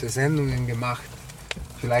hunderte Sendungen gemacht,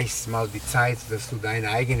 vielleicht ist mal die Zeit, dass du deine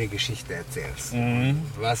eigene Geschichte erzählst.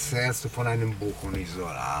 Was hältst du von einem Buch? Und ich so,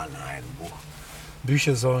 nein, Buch.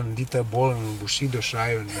 Bücher sollen Dieter Bohlen und Bushido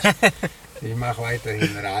schreiben. Ich mache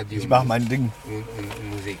weiterhin Radio. Ich mache mein Ding.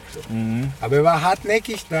 Und Musik. So. Aber er war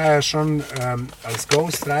hartnäckig, da er schon als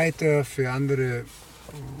Ghostwriter für andere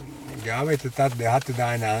gearbeitet hat. Der hatte da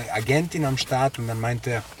eine Agentin am Start, und dann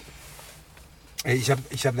meinte er, ich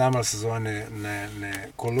hab damals so eine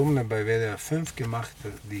Kolumne bei WDR 5 gemacht,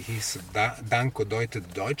 die hieß Danko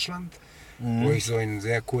deutet Deutschland, wo ich so in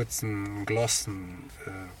sehr kurzen Glossen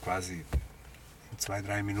quasi in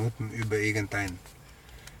 2-3 Minuten über irgendein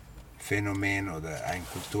Phänomen oder einen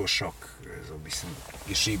Kulturschock so ein bisschen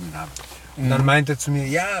geschrieben habe. Und dann meinte er zu mir,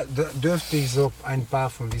 ja, dürfte ich so ein paar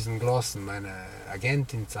von diesen Glossen meiner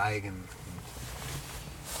Agentin zeigen?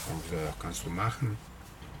 Und so, ja, kannst du machen.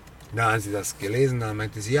 Da haben sie das gelesen, dann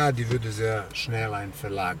meinte sie, ja, die würde sehr schnell einen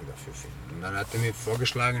Verlag dafür finden. Und dann hat er mir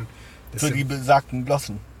vorgeschlagen, dass Für die besagten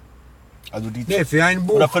Glossen. Also die nee, für ein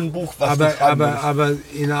Buch. Oder für ein Buch, was du schreiben willst. aber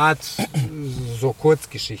in einer Art so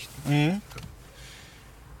Kurzgeschichten.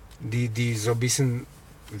 Die so ein bisschen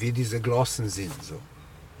wie diese Glossen sind. So.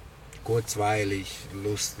 Kurzweilig,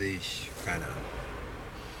 lustig, keine Ahnung.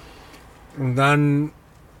 Und dann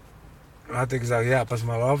hat er gesagt, ja, pass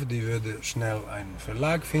mal auf, die würde schnell einen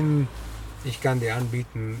Verlag finden. Ich kann dir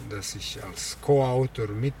anbieten, dass ich als Co-Autor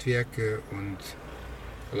mitwirke, und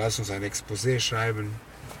lass uns ein Exposé schreiben, ein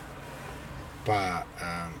paar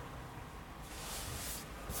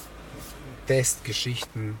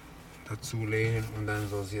Testgeschichten dazulegen, und dann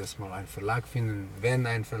soll sie erstmal einen Verlag finden. Wenn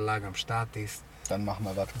ein Verlag am Start ist, Dann machen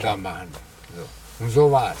wir was. dann machen wir. So. Und so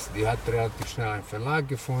war es. Die hat relativ schnell einen Verlag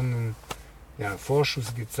gefunden, ja, einen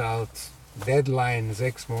Vorschuss gezahlt, Deadline,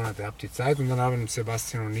 6 Monate habt ihr Zeit. Und dann haben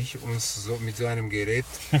Sebastian und ich uns so mit so einem Gerät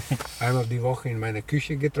einmal die Woche in meiner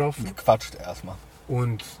Küche getroffen. Gequatscht erstmal.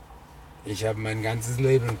 Und ich habe mein ganzes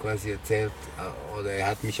Leben quasi erzählt, oder er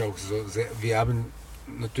hat mich auch so sehr, wir haben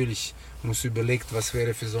natürlich uns überlegt, was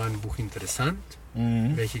wäre für so ein Buch interessant,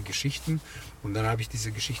 welche Geschichten, und dann habe ich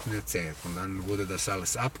diese Geschichten erzählt und dann wurde das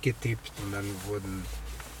alles abgetippt und dann wurden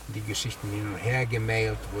die Geschichten hin und her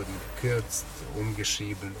gemailt, wurden gekürzt,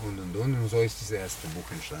 umgeschrieben und so ist das erste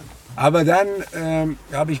Buch entstanden. Aber dann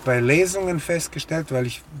habe ich bei Lesungen festgestellt, weil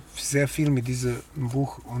ich sehr viel mit diesem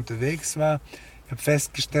Buch unterwegs war, ich habe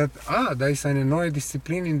festgestellt, da ist eine neue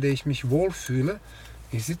Disziplin, in der ich mich wohlfühle.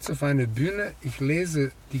 Ich sitze auf einer Bühne, ich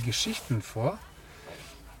lese die Geschichten vor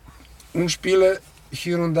und spiele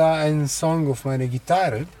hier und da einen Song auf meiner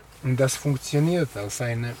Gitarre und das funktioniert als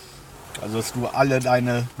eine Also dass du alle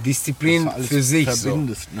deine Disziplin für sich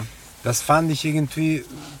verbindest. So. Ne? Das fand ich irgendwie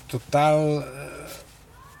total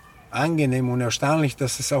angenehm und erstaunlich,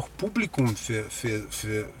 dass es auch Publikum für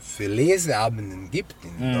Leseabenden gibt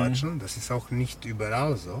in Deutschland. Das ist auch nicht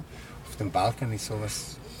überall so. Auf dem Balkan ist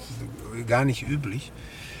sowas gar nicht üblich.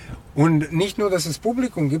 Und nicht nur, dass es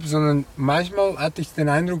Publikum gibt, sondern manchmal hatte ich den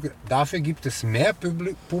Eindruck, dafür gibt es mehr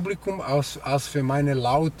Publikum als für meine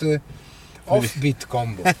laute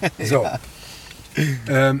Offbeat-Combo. So.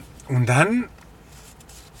 Und dann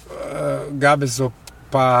gab es so ein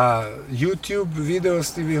paar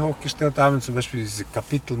YouTube-Videos, die wir hochgestellt haben, zum Beispiel diese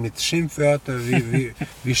Kapitel mit Schimpfwörtern,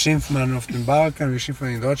 wie schimpft man auf dem Balkan, wie schimpft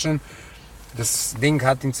man in Deutschland. Das Ding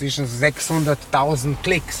hat inzwischen 600.000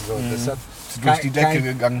 Klicks. So. Das hat durch die Decke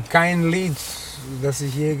gegangen. Kein Lied, das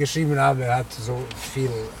ich je geschrieben habe, hat so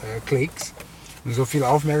viel Klicks und so viel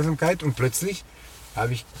Aufmerksamkeit. Und plötzlich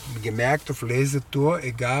habe ich gemerkt auf Lesetour,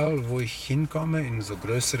 egal wo ich hinkomme, in so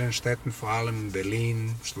größeren Städten, vor allem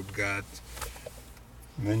Berlin, Stuttgart,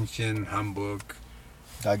 München, Hamburg.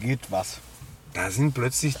 Da geht was. Da sind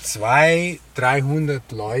plötzlich 200-300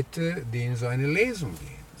 Leute, die in so eine Lesung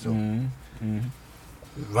gehen. So.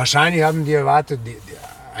 Wahrscheinlich haben die erwartet,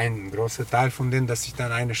 ein großer Teil von denen, dass ich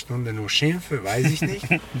dann eine Stunde nur schimpfe, weiß ich nicht.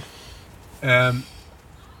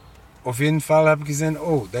 Auf jeden Fall habe ich gesehen,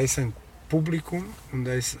 da ist ein Publikum und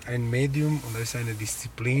da ist ein Medium und da ist eine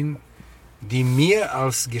Disziplin, die mir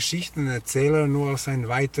als Geschichtenerzähler nur als ein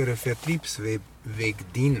weiterer Vertriebsweg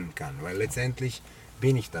dienen kann, weil letztendlich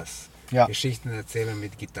bin ich das. Ja. Geschichtenerzähler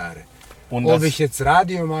mit Gitarre. Und ob ich jetzt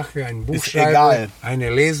Radio mache, ein Buch schreibe, eine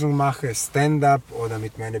Lesung mache, Stand-up oder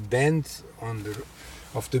mit meiner Band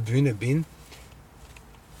auf der Bühne bin,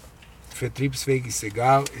 Vertriebsweg ist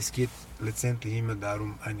egal, es geht letztendlich immer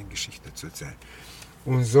darum, eine Geschichte zu erzählen.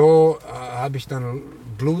 Und so habe ich dann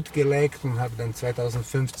Blut geleckt und habe dann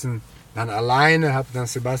 2015 dann alleine, habe dann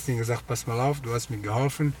Sebastian gesagt, pass mal auf, du hast mir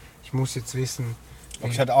geholfen, ich muss jetzt wissen, ob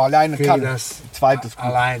ich das auch alleine kann. Das zweites Buch.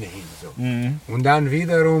 Alleine hin. So. Und dann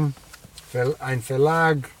wiederum ein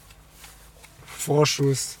Verlag,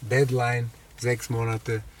 Vorschuss, Deadline, 6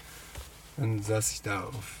 Monate. Dann saß ich da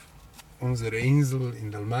auf unserer Insel in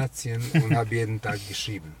Dalmatien und habe jeden Tag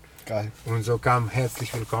geschrieben. Geil. Und so kam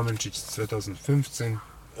Herzlich Willkommen 2015.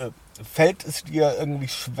 Fällt es dir irgendwie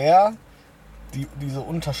schwer, diese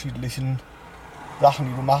unterschiedlichen Sachen,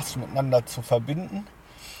 die du machst, miteinander zu verbinden?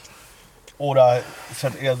 Oder ist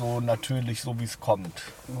das eher so natürlich, so wie es kommt?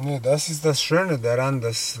 Nee, das ist das Schöne daran,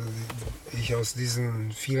 dass ich aus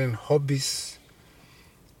diesen vielen Hobbys,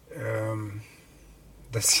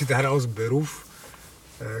 dass ich daraus Beruf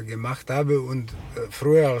gemacht habe. Und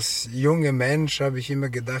früher als junger Mensch habe ich immer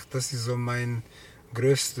gedacht, das ist so mein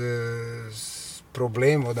größtes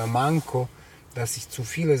Problem oder Manko, dass ich zu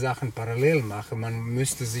viele Sachen parallel mache. Man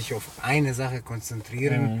müsste sich auf eine Sache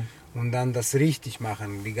konzentrieren und dann das richtig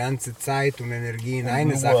machen, die ganze Zeit und Energie in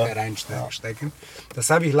eine Sache reinstecken. Das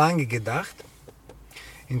habe ich lange gedacht.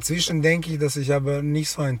 Inzwischen denke ich, dass ich aber nicht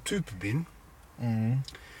so ein Typ bin,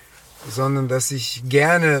 sondern dass ich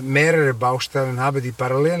gerne mehrere Baustellen habe, die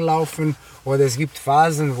parallel laufen, oder es gibt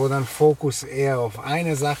Phasen, wo dann Fokus eher auf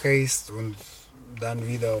eine Sache ist und dann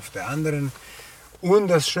wieder auf der anderen. Und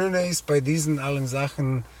das Schöne ist bei diesen allen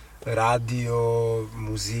Sachen, Radio,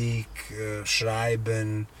 Musik,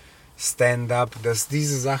 Schreiben, Stand-up, dass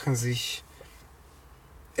diese Sachen sich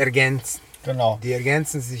ergänzen. Genau. Die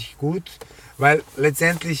ergänzen sich gut, weil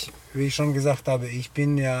letztendlich, wie ich schon gesagt habe, ich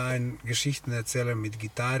bin ja ein Geschichtenerzähler mit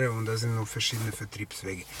Gitarre und da sind nur verschiedene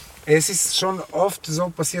Vertriebswege. Es ist schon oft so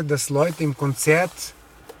passiert, dass Leute im Konzert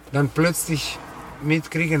dann plötzlich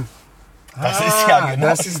mitkriegen, Das ist ja genau.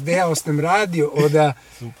 Das ist der aus dem Radio. Oder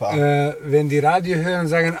wenn die Radio hören,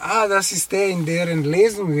 sagen, das ist der, in deren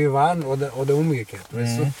Lesung wir waren, oder umgekehrt.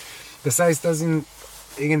 Weißt du? Das heißt, da sind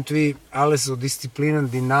irgendwie alles so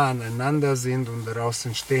Disziplinen, die nah aneinander sind und daraus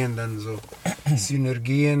entstehen dann so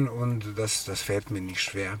Synergien und das fällt mir nicht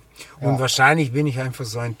schwer. Und wahrscheinlich bin ich einfach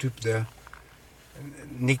so ein Typ, der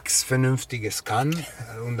nichts Vernünftiges kann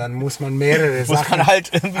und dann muss man mehrere Sachen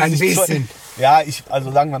halt ein bisschen. Ja,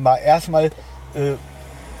 also sagen wir mal, erstmal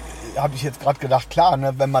habe ich jetzt gerade gedacht, klar,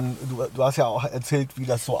 ne, wenn man, du hast ja auch erzählt, wie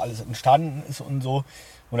das so alles entstanden ist und so.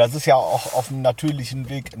 Und das ist ja auch auf einem natürlichen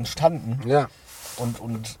Weg entstanden. Ja.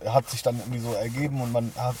 Und hat sich dann irgendwie so ergeben und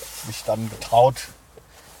man hat sich dann getraut,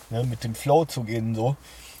 ne, mit dem Flow zu gehen so.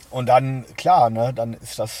 Und dann, klar, ne, dann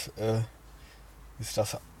ist das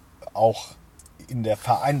auch in der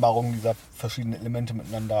Vereinbarung dieser verschiedenen Elemente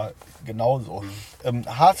miteinander genauso.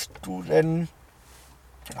 Hast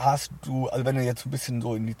du, also wenn du jetzt ein bisschen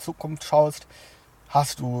so in die Zukunft schaust,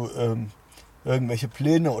 hast du irgendwelche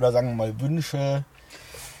Pläne oder sagen wir mal Wünsche,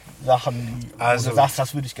 Sachen, wo du sagst,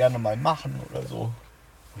 das würde ich gerne mal machen oder so?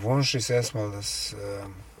 Wunsch ist erstmal, dass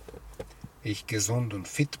ich gesund und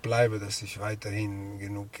fit bleibe, dass ich weiterhin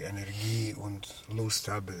genug Energie und Lust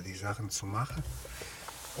habe, die Sachen zu machen.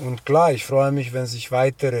 Und klar, ich freue mich, wenn sich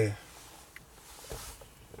weitere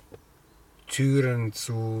Türen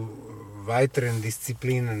zu weiteren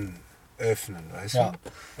Disziplinen öffnen, weißt du?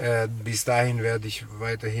 Bis dahin werde ich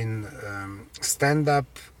weiterhin Stand-up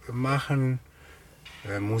machen,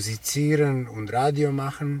 musizieren und Radio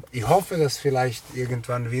machen. Ich hoffe, dass vielleicht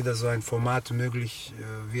irgendwann wieder so ein Format möglich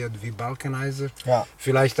wird wie Balkanizer. Ja.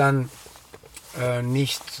 Vielleicht dann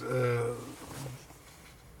nicht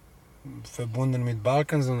verbunden mit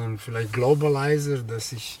Balkan, sondern vielleicht Globalizer,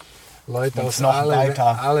 dass ich Leute aus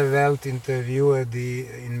aller Welt interviewe, die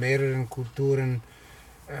in mehreren Kulturen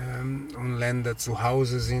und Ländern zu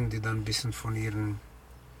Hause sind, die dann ein bisschen von ihren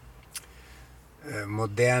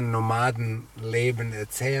modernen Nomadenleben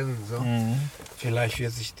erzählen. So. Vielleicht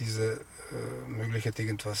wird sich diese Möglichkeit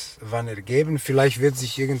irgendwas wann ergeben. Vielleicht wird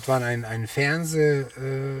sich irgendwann ein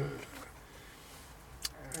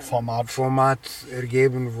Format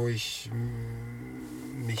ergeben, wo ich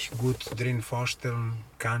mich gut drin vorstellen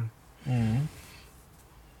kann.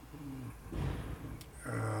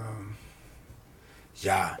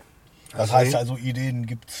 Ja. Das heißt also, Ideen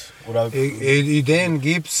gibt's? Oder? Ideen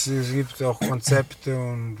gibt's, es gibt auch Konzepte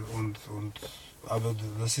aber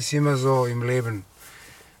das ist immer so im Leben,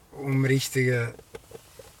 um richtige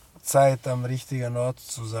Zeit am richtigen Ort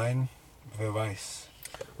zu sein, wer weiß,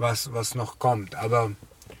 was noch kommt. Aber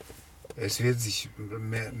es wird sich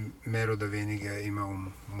mehr oder weniger immer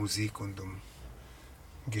um Musik und um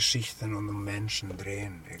Geschichten und um Menschen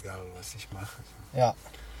drehen, egal was ich mache. Ja.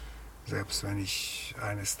 Selbst wenn ich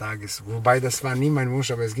eines Tages, wobei das war nie mein Wunsch,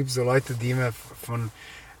 aber es gibt so Leute, die immer von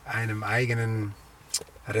einem eigenen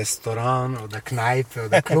Restaurant oder Kneipe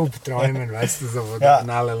oder Club träumen, weißt du, so, wo dann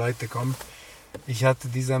alle Leute kommen. Ich hatte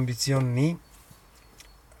diese Ambition nie,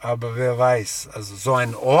 aber wer weiß, also so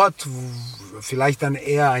ein Ort, vielleicht dann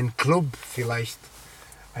eher ein Club, vielleicht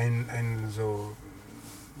ein so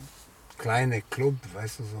kleiner Club,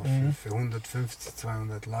 weißt du, so für 150,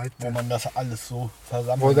 200 Leute. Wo man das alles so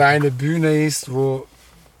versammelt. Wo da eine Bühne ist, wo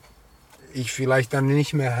ich vielleicht dann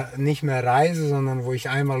nicht mehr reise, sondern wo ich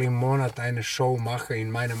einmal im Monat eine Show mache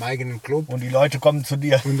in meinem eigenen Club. Und die Leute kommen zu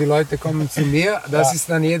dir. Und die Leute kommen zu mir. Das ist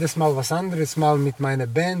dann jedes Mal was anderes. Mal mit meiner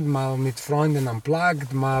Band, mal mit Freunden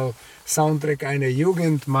unplugged, mal Soundtrack einer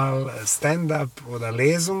Jugend, mal Stand-up oder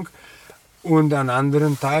Lesung. Und an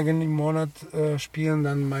anderen Tagen im Monat spielen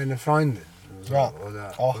dann meine Freunde. So, ja,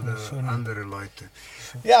 oder schöne andere Leute.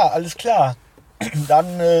 Ja, alles klar.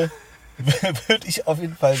 Dann würde ich auf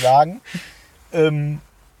jeden Fall sagen,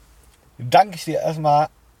 danke ich dir erstmal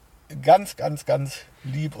ganz, ganz, ganz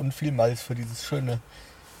lieb und vielmals für dieses schöne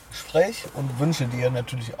Gespräch und wünsche dir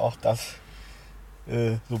natürlich auch, dass,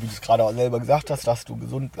 so wie du es gerade auch selber gesagt hast, dass du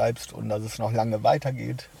gesund bleibst und dass es noch lange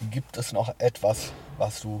weitergeht. Gibt es noch etwas,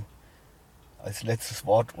 was du als letztes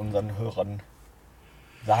Wort unseren Hörern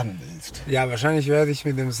sagen willst? Ja, wahrscheinlich werde ich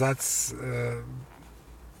mit dem Satz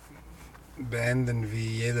beenden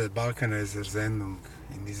wie jede Balkanizer-Sendung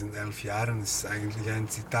in diesen 11 Jahren. Es ist eigentlich ein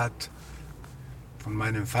Zitat von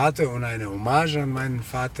meinem Vater und eine Hommage an meinen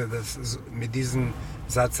Vater. Mit diesem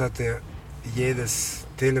Satz hat er jedes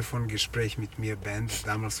Telefongespräch mit mir beendet,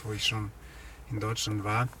 damals, wo ich schon in Deutschland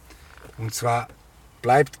war. Und zwar,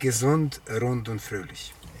 bleibt gesund, rund und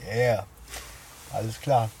fröhlich. Yeah. Alles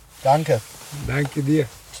klar. Danke. Danke dir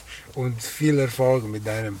und viel Erfolg mit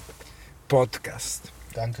deinem Podcast.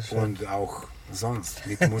 Dankeschön. Und auch sonst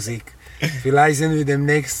mit Musik. Vielleicht sind wir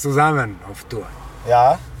demnächst zusammen auf Tour.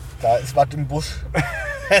 Ja, da ist was im Busch.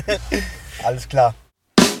 Alles klar.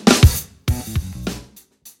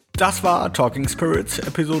 Das war Talking Spirits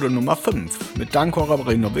Episode Nummer 5 mit Danko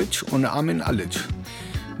Rabrinovic und Armin Alic.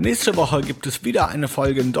 Nächste Woche gibt es wieder eine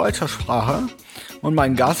Folge in deutscher Sprache und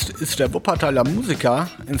mein Gast ist der Wuppertaler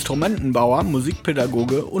Musiker, Instrumentenbauer,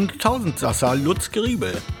 Musikpädagoge und Tausendsasser Lutz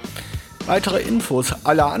Griebel. Weitere Infos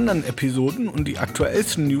aller anderen Episoden und die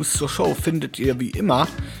aktuellsten News zur Show findet ihr wie immer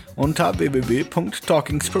unter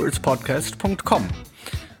www.talkingspiritspodcast.com.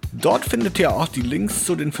 Dort findet ihr auch die Links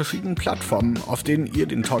zu den verschiedenen Plattformen, auf denen ihr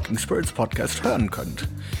den Talking Spirits Podcast hören könnt.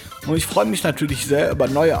 Und ich freue mich natürlich sehr über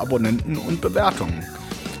neue Abonnenten und Bewertungen.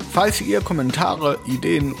 Falls ihr Kommentare,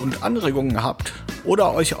 Ideen und Anregungen habt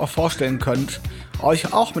oder euch auch vorstellen könnt,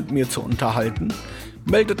 euch auch mit mir zu unterhalten,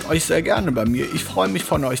 meldet euch sehr gerne bei mir. Ich freue mich,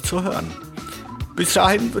 von euch zu hören. Bis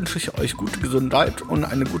dahin wünsche ich euch gute Gesundheit und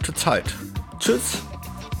eine gute Zeit. Tschüss!